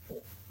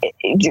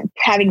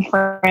having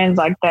friends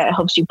like that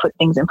helps you put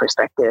things in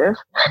perspective.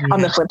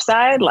 On the flip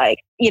side, like,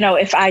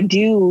 if I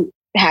do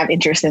have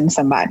interest in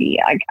somebody,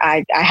 like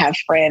I have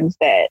friends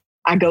that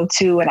I go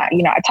to and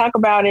I talk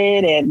about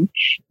it, and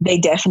they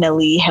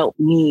definitely help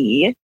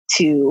me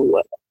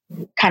to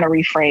kind of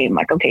reframe,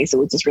 like, okay,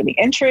 so is this really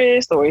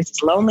interest or is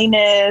this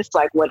loneliness?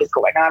 Like, what is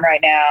going on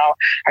right now?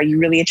 Are you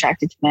really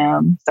attracted to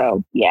them?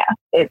 So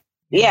it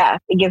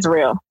gets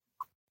real.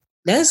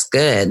 That's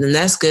good. And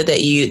that's good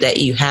that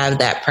you have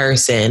that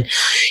person.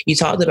 You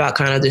talked about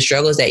kind of the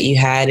struggles that you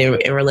had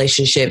in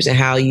relationships and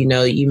how,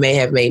 you may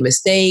have made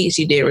mistakes.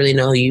 You didn't really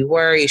know who you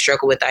were. You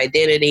struggled with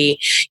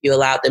identity. You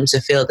allowed them to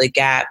fill the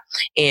gap.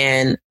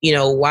 And,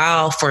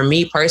 while for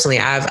me personally,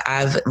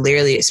 I've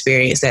literally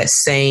experienced that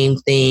same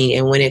thing.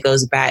 And when it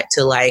goes back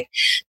to like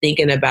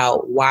thinking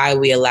about why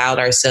we allowed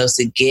ourselves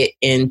to get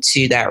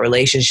into that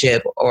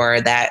relationship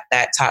or that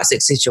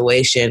toxic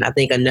situation, I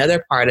think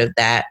another part of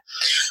that,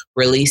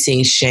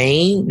 releasing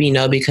shame,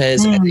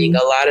 because I think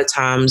a lot of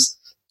times,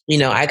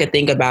 I could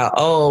think about,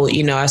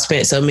 I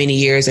spent so many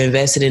years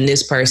invested in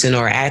this person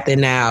or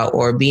acting out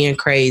or being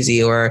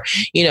crazy or,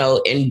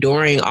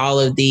 enduring all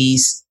of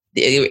these.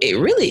 It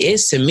really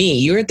is, to me,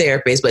 you're a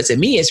therapist, but to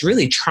me, it's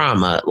really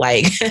trauma.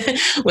 Like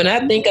when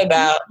I think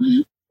about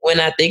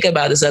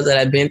the stuff that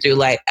I've been through,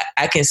 like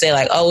I can say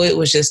like, oh, it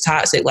was just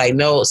toxic. Like,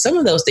 no, some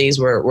of those things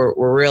were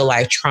real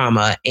life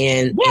trauma.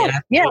 And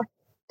yeah,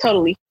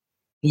 totally.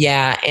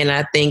 Yeah. And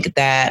I think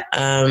that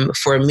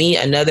for me,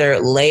 another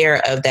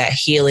layer of that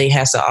healing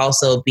has to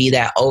also be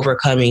that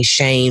overcoming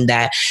shame,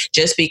 that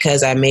just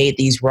because I made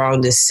these wrong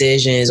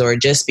decisions, or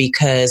just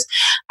because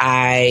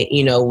I,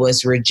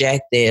 was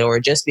rejected, or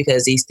just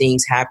because these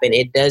things happen,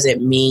 it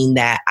doesn't mean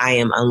that I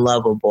am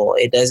unlovable.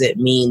 It doesn't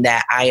mean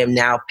that I am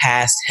now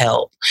past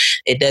help.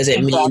 It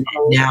doesn't mean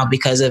that now,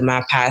 because of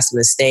my past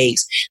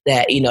mistakes,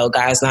 that,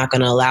 God's not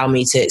going to allow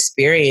me to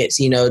experience,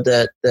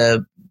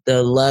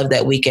 the love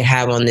that we can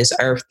have on this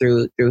earth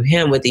through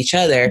him with each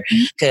other.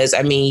 Because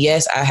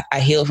yes, I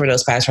healed from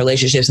those past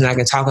relationships, and I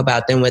can talk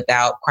about them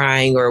without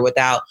crying or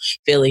without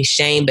feeling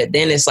shame. But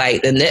then it's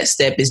like the next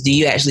step is, do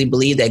you actually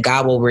believe that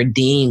God will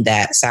redeem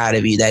that side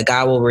of you, that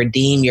God will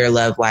redeem your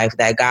love life,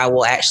 that God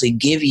will actually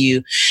give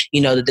you,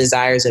 the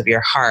desires of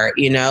your heart,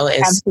 And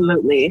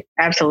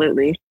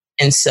Absolutely.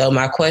 And so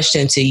my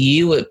question to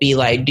you would be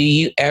like, do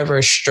you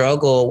ever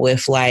struggle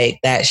with like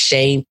that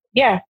shame?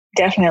 Yeah,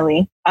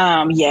 definitely.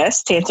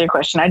 Yes, to answer your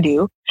question, I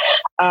do.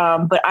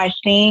 But I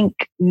think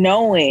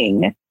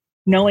knowing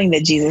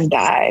that Jesus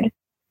died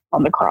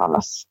on the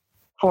cross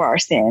for our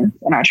sins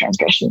and our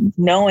transgressions,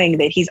 knowing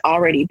that he's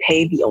already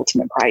paid the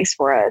ultimate price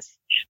for us,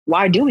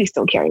 why do we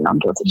still carry on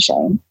guilt and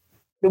shame?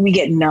 We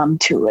get numb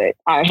to it.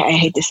 I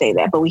hate to say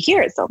that, but we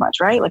hear it so much,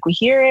 right? Like we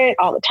hear it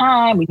all the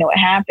time. We know it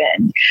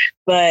happened.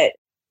 But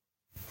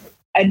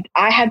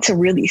I had to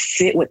really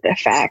sit with the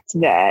fact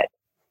that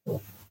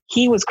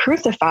he was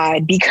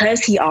crucified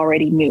because he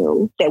already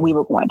knew that we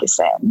were going to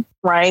sin,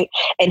 right?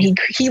 And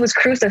he was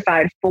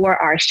crucified for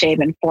our shame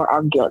and for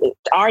our guilt. It's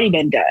already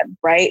been done,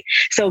 right?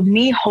 So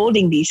me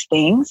holding these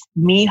things,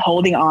 me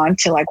holding on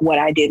to like what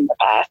I did in the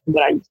past and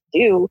what I used to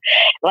do,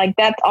 like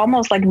that's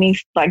almost like me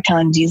like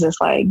telling Jesus,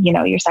 like,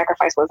 your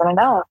sacrifice wasn't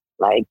enough.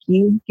 Like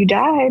you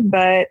died,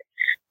 but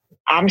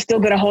I'm still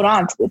going to hold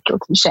on to this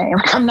guilt and shame.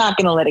 I'm not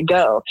going to let it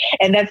go.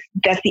 And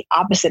that's the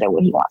opposite of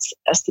what he wants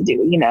us to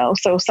do,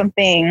 So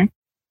something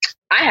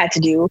I had to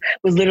do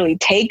was literally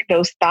take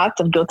those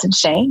thoughts of guilt and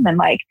shame and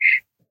like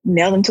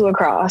nail them to a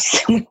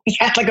cross. We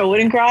had like a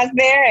wooden cross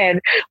there, and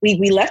we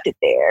left it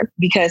there,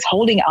 because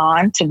holding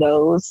on to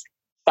those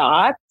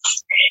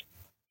thoughts,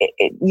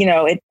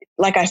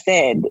 like I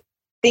said,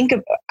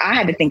 I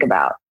had to think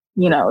about,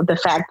 the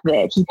fact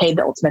that he paid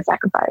the ultimate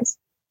sacrifice.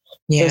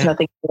 Yeah. There's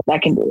nothing I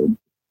can do.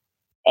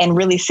 And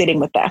really sitting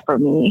with that for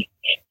me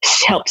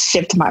helped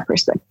shift my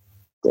perspective.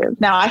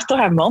 Now I still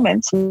have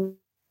moments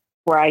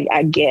where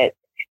I get,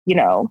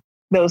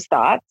 those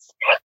thoughts,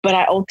 but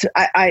I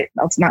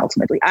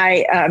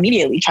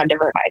immediately try to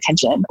divert my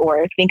attention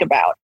or think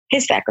about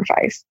his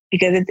sacrifice,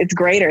 because it's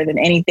greater than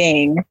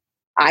anything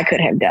I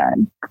could have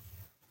done.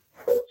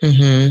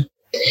 Mm-hmm.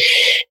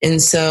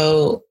 And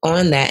so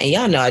on that, and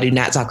y'all know I do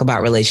not talk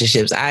about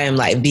relationships. I am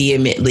like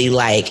vehemently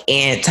like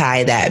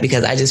anti that,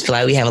 because I just feel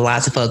like we have a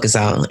lot to focus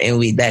on,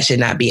 and that should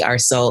not be our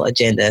sole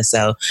agenda.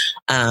 So,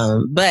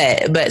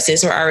 but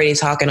since we're already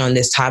talking on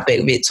this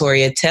topic,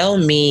 Victoria, tell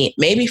me,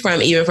 maybe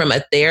from a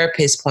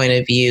therapist point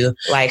of view,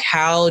 like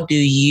how do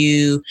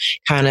you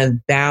kind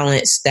of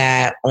balance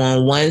that?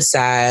 On one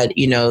side,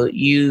 you know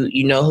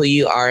who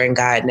you are in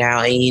God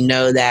now, and you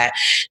know that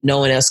no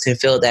one else can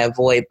fill that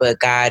void but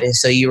God. And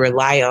so you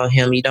rely on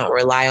him. You don't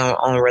rely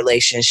on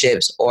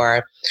relationships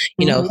or,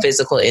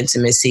 physical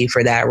intimacy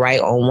for that,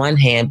 right? On one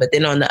hand. But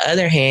then on the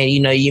other hand,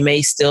 you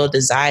may still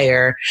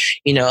desire,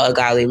 a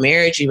godly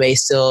marriage. You may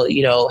still,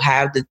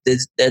 have the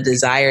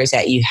desires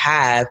that you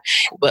have.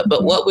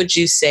 But what would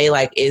you say,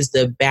 like, is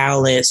the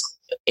balance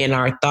in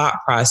our thought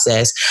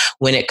process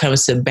when it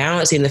comes to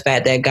balancing the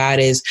fact that God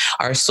is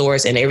our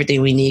source and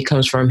everything we need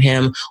comes from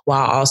him,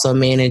 while also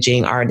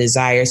managing our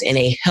desires in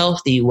a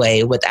healthy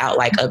way without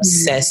like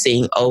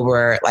obsessing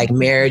over like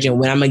marriage and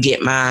when I'm gonna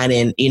get mine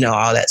and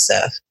all that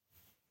stuff?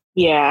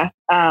 Yeah,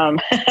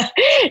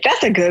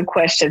 that's a good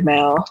question,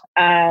 Mel.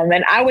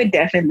 And I would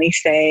definitely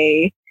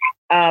say,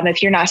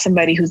 if you're not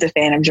somebody who's a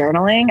fan of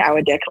journaling, I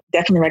would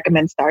definitely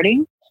recommend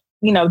starting,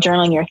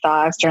 journaling your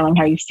thoughts, journaling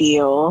how you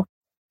feel,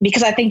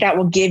 because I think that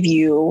will give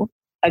you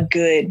a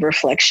good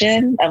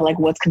reflection of like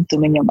what's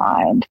consuming your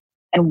mind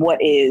and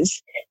what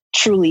is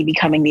truly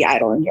becoming the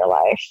idol in your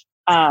life.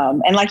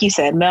 And like you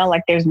said, Mel,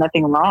 like there's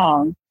nothing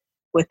wrong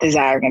with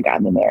desiring a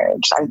godly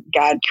marriage.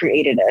 God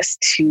created us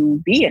to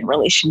be in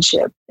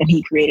relationship, and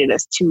he created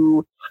us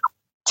to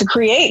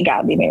create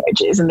godly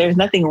marriages. And there's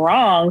nothing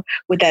wrong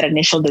with that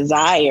initial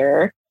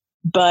desire,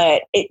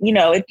 but it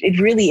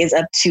really is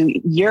up to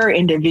your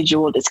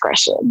individual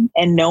discretion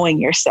and knowing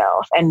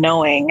yourself and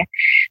knowing,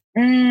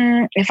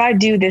 if I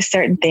do this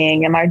certain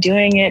thing, am I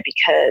doing it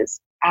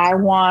because I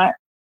want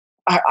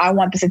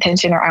this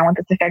attention or I want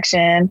this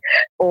affection,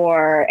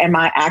 or am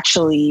I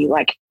actually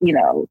like,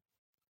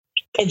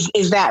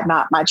 is that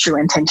not my true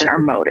intention or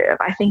motive?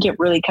 I think it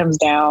really comes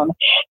down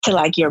to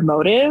like your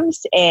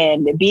motives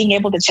and being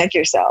able to check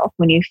yourself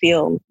when you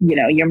feel,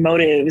 your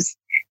motives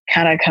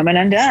kind of coming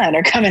undone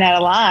or coming out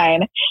of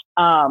line,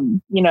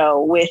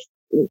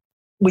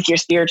 with your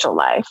spiritual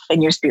life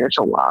and your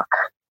spiritual walk.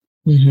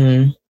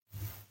 Mm-hmm.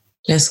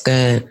 That's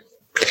good.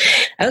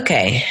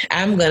 Okay,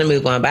 I'm going to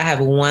move on, but I have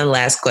one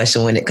last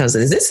question when it comes to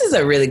this. This is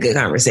a really good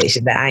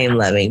conversation that I am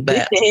loving,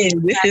 but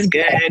this is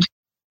good.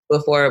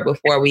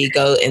 Before we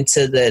go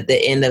into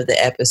the end of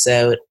the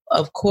episode,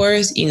 of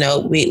course,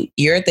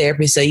 you're a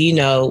therapist,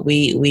 so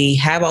we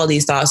have all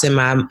these thoughts in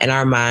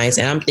our minds,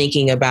 and I'm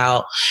thinking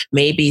about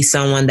maybe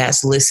someone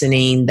that's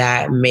listening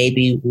that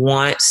maybe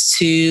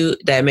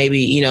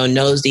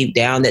knows deep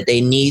down that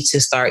they need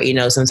to start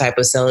some type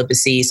of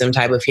celibacy, some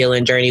type of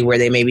healing journey where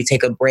they maybe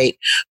take a break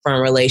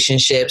from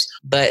relationships.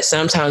 But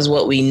sometimes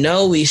what we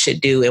know we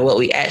should do and what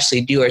we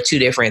actually do are two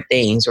different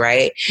things,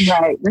 right?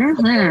 Right.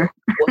 Mm-hmm.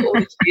 What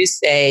would you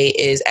say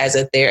is, as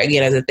a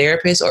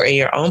therapist or in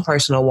your own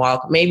personal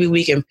walk, maybe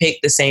we can pick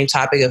the same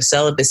topic of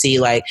celibacy.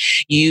 Like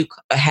you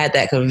had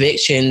that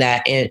conviction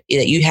that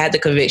you had the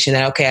conviction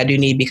that, okay, I do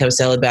need to become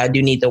celibate. I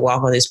do need to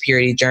walk on this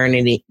purity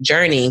journey.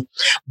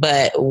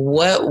 But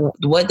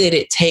what did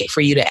it take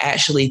for you to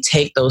actually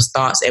take those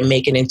thoughts and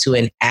make it into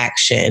an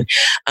action?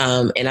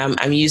 And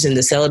I'm using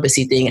the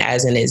celibacy thing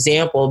as an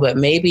example, but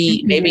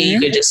maybe you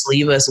could just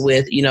leave us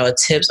with,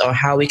 tips on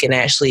how we can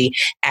actually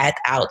act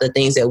out the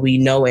things that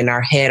we know in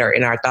our head or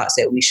in our thoughts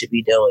that we should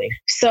be doing.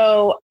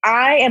 So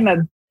I am a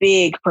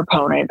big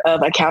proponent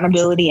of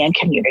accountability and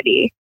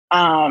community.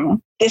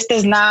 This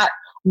does not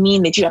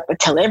mean that you have to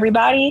tell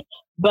everybody,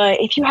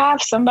 but if you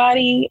have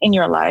somebody in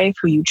your life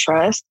who you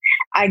trust,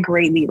 I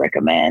greatly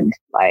recommend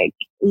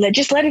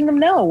just letting them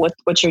know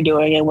what you're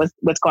doing and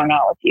what's going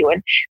on with you,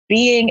 and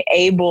being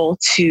able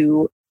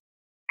to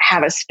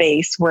have a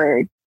space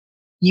where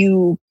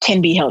you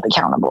can be held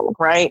accountable,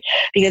 right?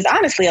 Because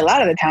honestly, a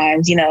lot of the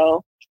times,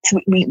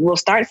 we will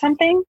start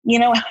something,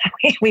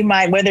 we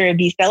might, whether it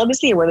be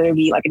celibacy or whether it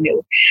be like a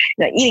new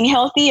eating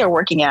healthy or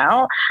working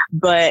out.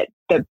 But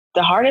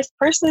the hardest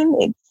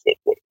person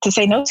to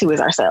say no to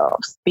is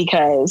ourselves,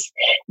 because,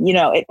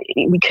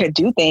 we could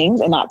do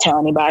things and not tell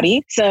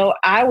anybody. So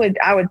I would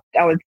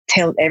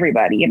tell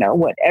everybody,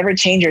 whatever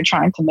change you're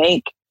trying to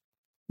make,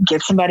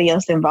 get somebody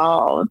else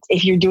involved.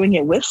 If you're doing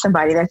it with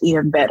somebody, that's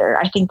even better.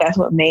 I think that's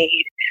what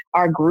made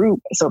our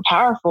group so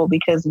powerful,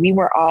 because we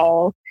were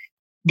all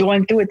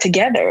going through it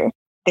together.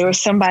 There was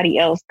somebody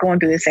else going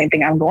through the same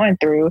thing I'm going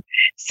through.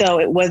 So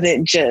it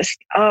wasn't just,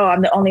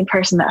 I'm the only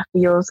person that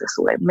feels this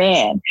way.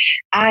 Man,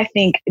 I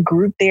think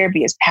group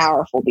therapy is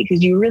powerful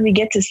because you really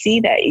get to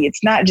see that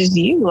it's not just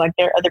you. Like,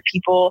 there are other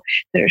people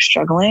that are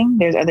struggling.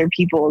 There's other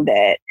people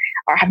that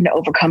are having to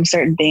overcome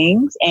certain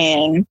things,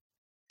 and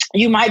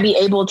you might be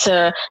able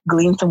to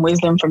glean some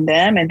wisdom from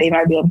them, and they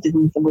might be able to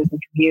glean some wisdom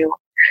from you.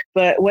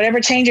 But whatever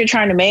change you're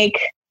trying to make,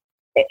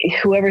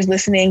 whoever's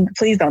listening,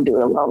 please don't do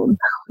it alone.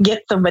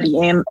 Get somebody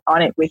in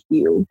on it with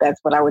you. That's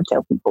what I would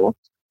tell people.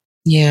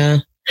 Yeah.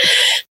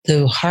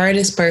 The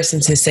hardest person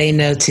to say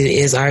no to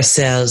is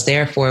ourselves.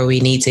 Therefore, we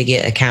need to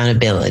get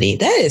accountability.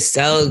 That is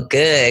so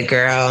good,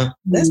 girl.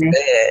 That's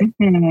good.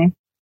 Mm-hmm.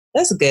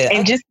 That's good.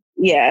 And just,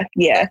 yeah.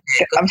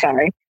 I'm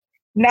sorry.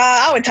 No,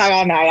 I would talk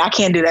all night. I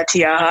can't do that to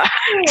y'all.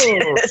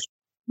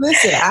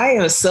 Listen, I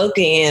am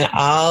soaking in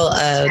all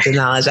of the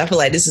knowledge. I feel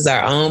like this is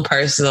our own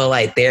personal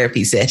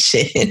therapy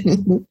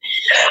session.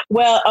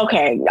 Well,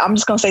 okay. I'm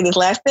just going to say this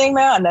last thing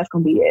now, and that's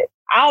going to be it.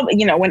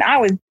 When I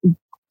was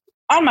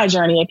on my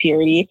journey of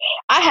purity,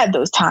 I had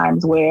those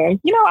times where,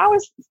 I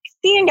was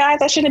seeing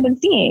guys I shouldn't have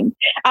been seeing.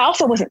 I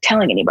also wasn't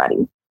telling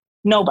anybody,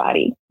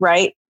 nobody,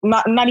 right?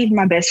 Not even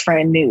my best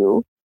friend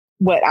knew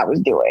what I was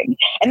doing.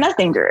 And that's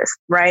dangerous,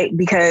 right?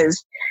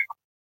 Because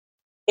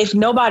if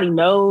nobody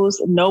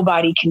knows,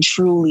 nobody can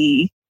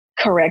truly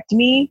correct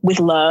me with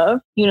love,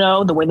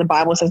 the way the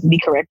Bible says to be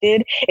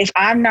corrected. If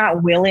I'm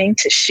not willing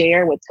to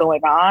share what's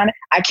going on,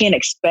 I can't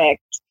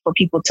expect for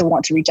people to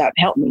want to reach out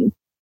and help me.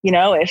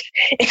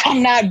 If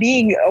I'm not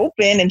being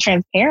open and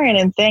transparent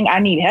and saying I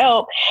need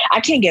help,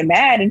 I can't get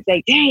mad and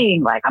say,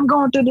 dang, I'm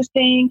going through this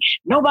thing.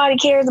 Nobody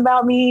cares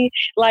about me.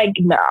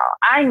 No,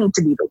 I need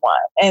to be the one.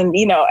 And,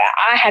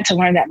 I had to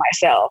learn that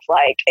myself.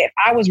 If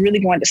I was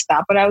really going to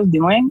stop what I was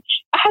doing,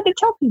 I had to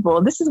tell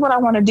people, this is what I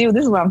want to do.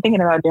 This is what I'm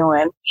thinking about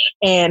doing.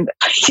 And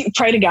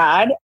pray to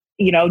God,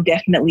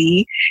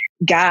 definitely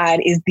God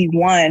is the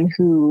one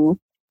who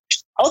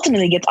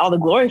ultimately gets all the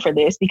glory for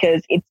this,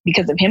 because it's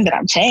because of him that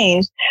I'm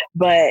changed.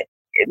 But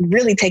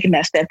really taking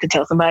that step to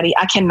tell somebody,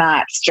 I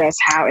cannot stress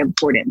how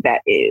important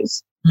that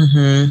is.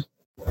 Mm-hmm.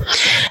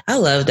 I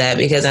love that,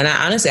 because, and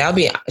honestly, I'll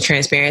be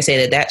transparent and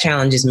say that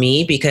challenges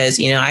me, because,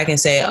 I can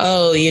say,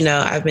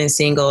 I've been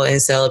single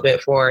and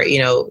celibate for,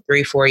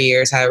 3-4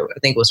 years. I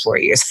think it was 4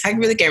 years. I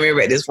really can't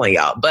remember at this point,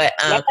 y'all. But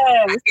yes.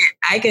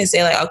 I can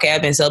say okay,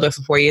 I've been celibate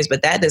for 4 years,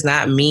 but that does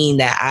not mean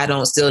that I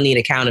don't still need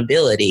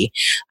accountability.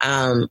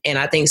 And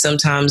I think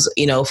sometimes,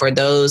 for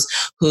those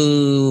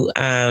who,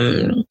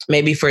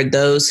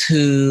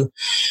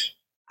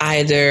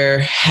 either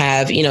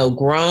have,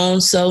 grown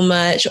so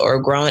much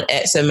or grown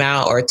X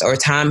amount or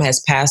time has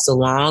passed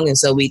along. And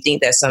so we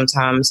think that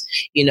sometimes,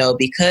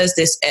 because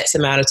this X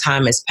amount of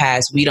time has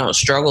passed, we don't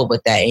struggle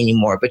with that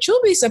anymore. But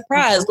you'll be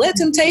surprised. Let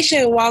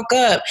temptation walk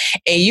up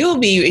and you'll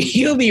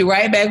be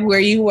right back where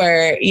you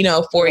were,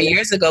 4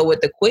 years ago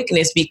with the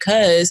quickness,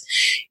 because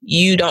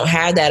you don't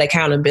have that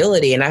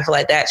accountability. And I feel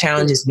like that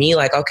challenges me.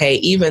 Like, okay,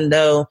 even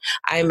though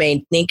I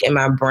may think in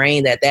my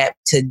brain that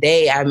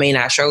today I may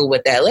not struggle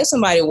with that, let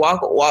somebody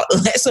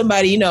let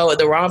somebody,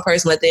 the wrong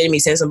person, let the enemy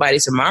send somebody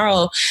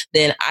tomorrow,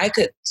 then I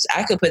could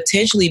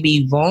potentially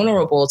be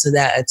vulnerable to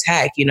that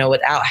attack,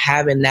 without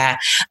having that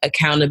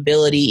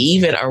accountability,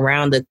 even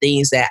around the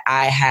things that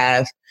I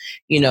have,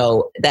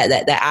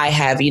 that I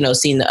have,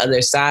 seen the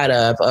other side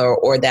of,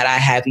 or that I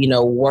have,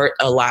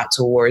 worked a lot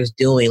towards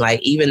doing.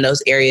 Like even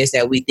those areas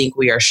that we think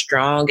we are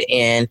strong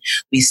in,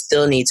 we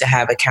still need to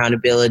have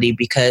accountability,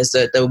 because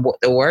the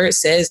word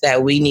says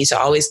that we need to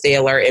always stay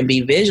alert and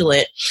be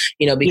vigilant,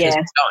 because we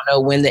don't know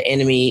when the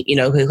enemy,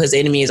 because the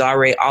enemy is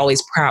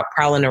always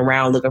prowling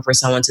around looking for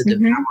someone to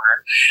devour.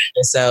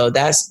 And so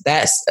that's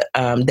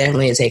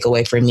definitely a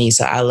takeaway for me.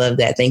 So I love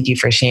that. Thank you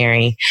for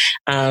sharing.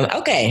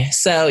 Okay.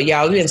 So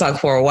y'all, we've been talking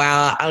for a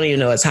while. I don't even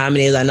know what time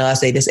it is. I know I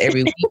say this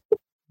every week,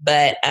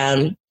 but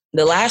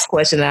the last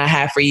question that I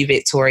have for you,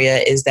 Victoria,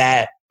 is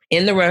that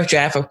in the rough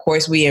draft, of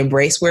course, we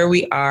embrace where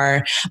we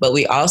are, but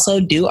we also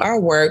do our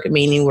work,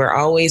 meaning we're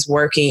always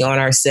working on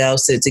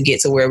ourselves to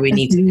get to where we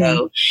need to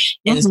go.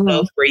 And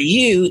so for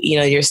you,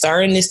 you're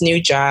starting this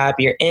new job,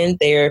 you're in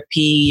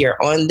therapy, you're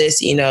on this,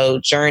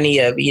 journey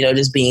of,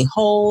 just being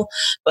whole.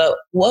 But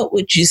what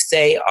would you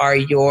say are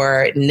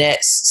your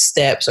next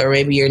steps, or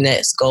maybe your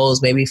next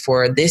goals, maybe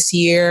for this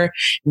year,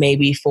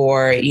 maybe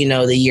for,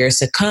 the years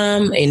to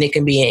come? And it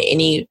can be in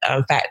any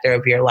factor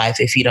of your life,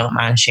 if you don't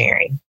mind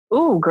sharing.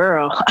 Ooh,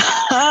 girl.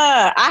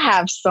 I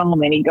have so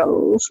many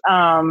goals.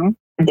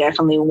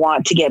 Definitely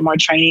want to get more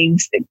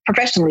trainings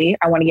professionally.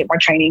 I want to get more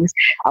trainings.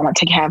 I want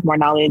to have more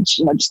knowledge,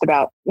 just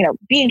about,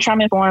 being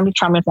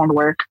trauma-informed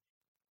work,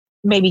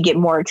 maybe get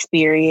more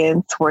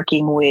experience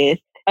working with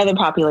other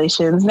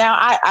populations. Now,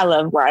 I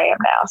love where I am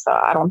now, so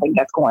I don't think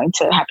that's going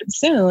to happen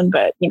soon,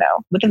 but,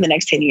 within the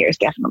next 10 years,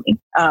 definitely.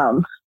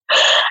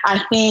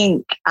 I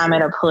think I'm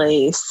at a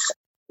place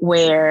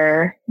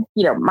where,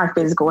 my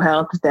physical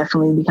health is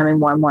definitely becoming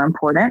more and more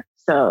important.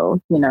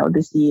 So,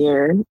 this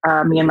year,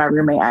 me and my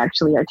roommate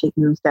actually are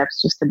taking some steps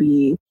just to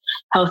be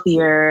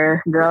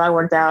healthier. Girl, I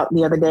worked out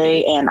the other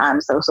day and I'm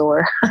so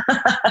sore.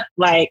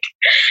 Like,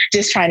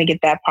 just trying to get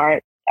that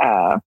part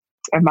of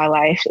my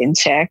life in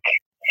check.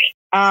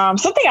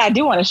 Something I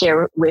do want to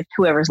share with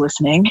whoever's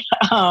listening.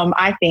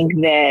 I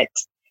think that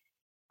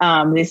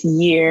this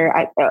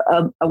year,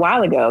 a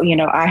while ago,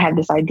 I had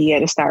this idea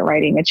to start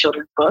writing a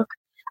children's book.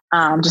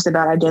 Just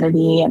about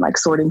identity and like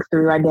sorting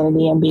through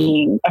identity and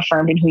being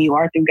affirmed in who you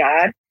are through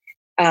God.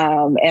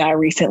 And I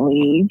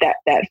recently,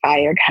 that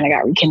fire kind of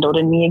got rekindled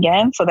in me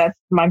again. So that's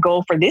my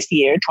goal for this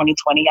year,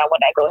 2020. I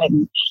want to go ahead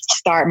and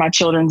start my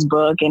children's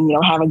book and,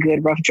 have a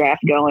good rough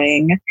draft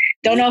going.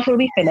 Don't know if it'll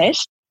be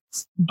finished,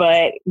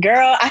 but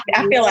girl,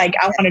 I feel like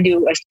I want to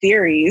do a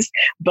series,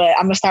 but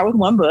I'm going to start with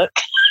one book.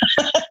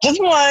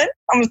 Just one.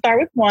 I'm going to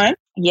start with one.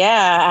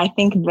 Yeah, I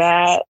think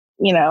that,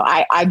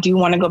 I do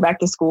want to go back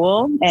to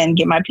school and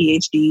get my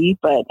PhD,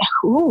 but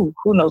who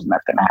knows when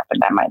that's going to happen?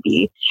 That might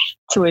be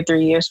 2 or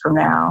 3 years from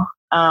now.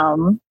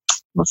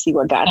 We'll see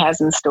what God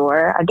has in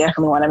store. I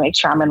definitely want to make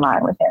sure I'm in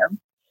line with him.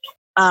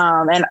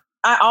 And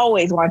I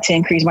always want to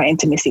increase my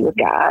intimacy with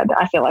God.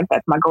 I feel like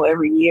that's my goal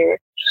every year,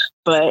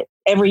 but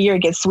every year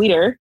it gets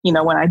sweeter.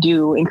 When I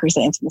do increase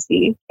the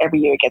intimacy, every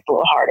year it gets a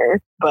little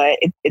harder, but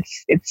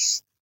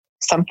it's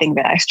something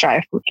that I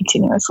strive for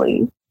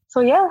continuously. So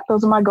yeah,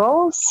 those are my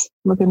goals,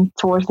 looking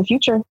towards the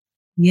future.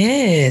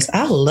 Yes,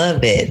 I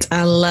love it.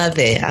 I love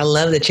it. I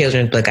love the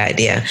children's book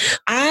idea.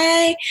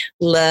 I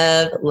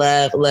love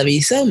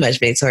you so much,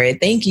 Victoria.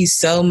 Thank you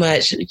so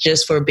much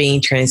just for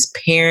being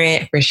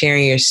transparent, for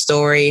sharing your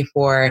story,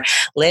 for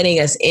letting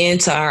us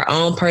into our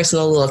own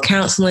personal little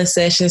counseling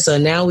session. So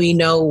now we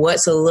know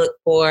what to look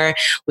for.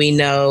 We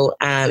know,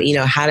 how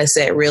to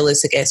set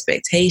realistic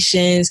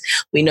expectations.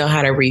 We know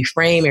how to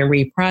reframe and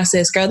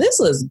reprocess. Girl, this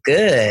was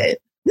good.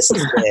 This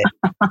is good.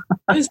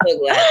 I'm so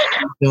glad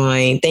you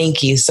joined.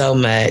 Thank you so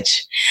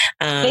much.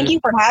 Thank you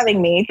for having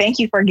me. Thank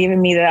you for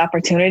giving me the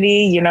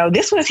opportunity.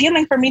 This was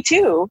healing for me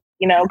too,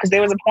 because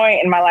there was a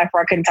point in my life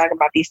where I couldn't talk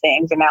about these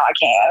things, and now I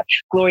can.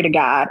 Glory to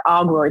God.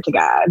 All glory to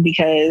God,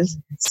 because,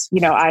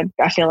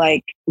 I feel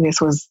like this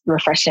was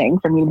refreshing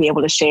for me to be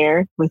able to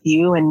share with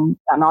you and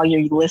all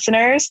your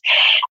listeners.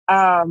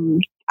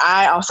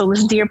 I also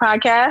listen to your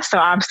podcast, so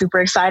I'm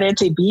super excited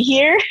to be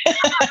here.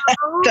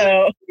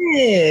 So,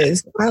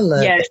 yes, I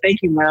love it. Thank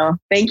you, Mel.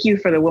 Thank you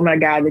for the woman of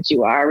God that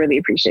you are. I really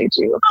appreciate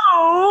you.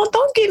 Oh,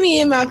 don't get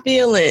me in my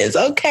feelings.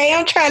 Okay,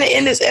 I'm trying to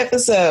end this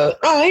episode.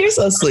 Oh, you're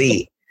so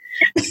sweet.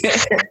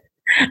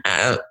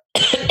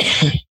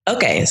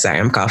 Okay, Okay, sorry,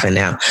 I'm coughing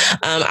now.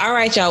 All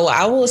right, y'all. Well,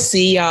 I will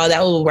see y'all.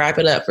 That will wrap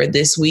it up for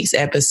this week's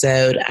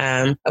episode.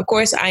 Of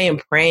course, I am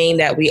praying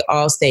that we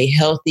all stay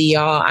healthy,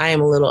 y'all. I am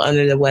a little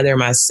under the weather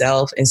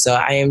myself, and so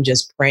I am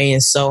just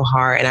praying so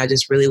hard. And I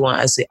just really want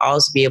us to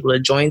also be able to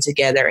join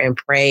together and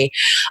pray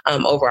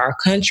over our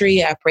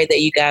country. I pray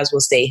that you guys will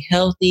stay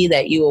healthy,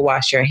 that you will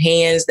wash your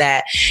hands,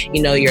 that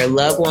your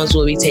loved ones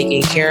will be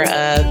taken care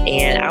of.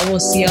 And I will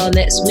see y'all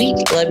next week.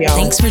 Love y'all.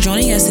 Thanks for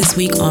joining us this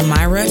week on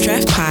My Rough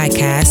Draft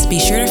Podcast. Be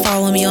sure to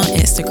follow me on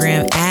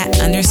Instagram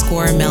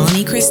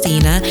 @_Melanie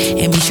Christina,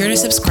 and be sure to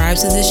subscribe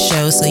to this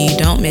show so you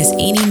don't miss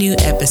any new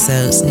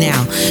episodes.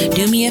 Now,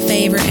 do me a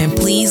favor and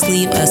please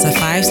leave us a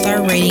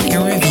 5-star rating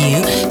and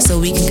review so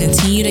we can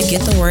continue to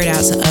get the word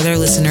out to other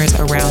listeners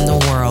around the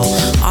world.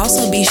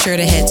 Also, be sure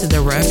to head to the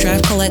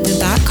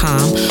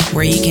roughdraftcollective.com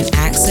where you can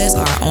access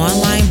our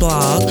online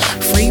blog,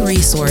 free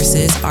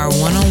resources, our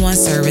one-on-one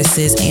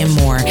services, and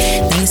more.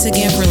 Thanks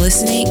again for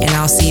listening, and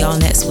I'll see y'all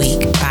next week.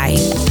 Bye.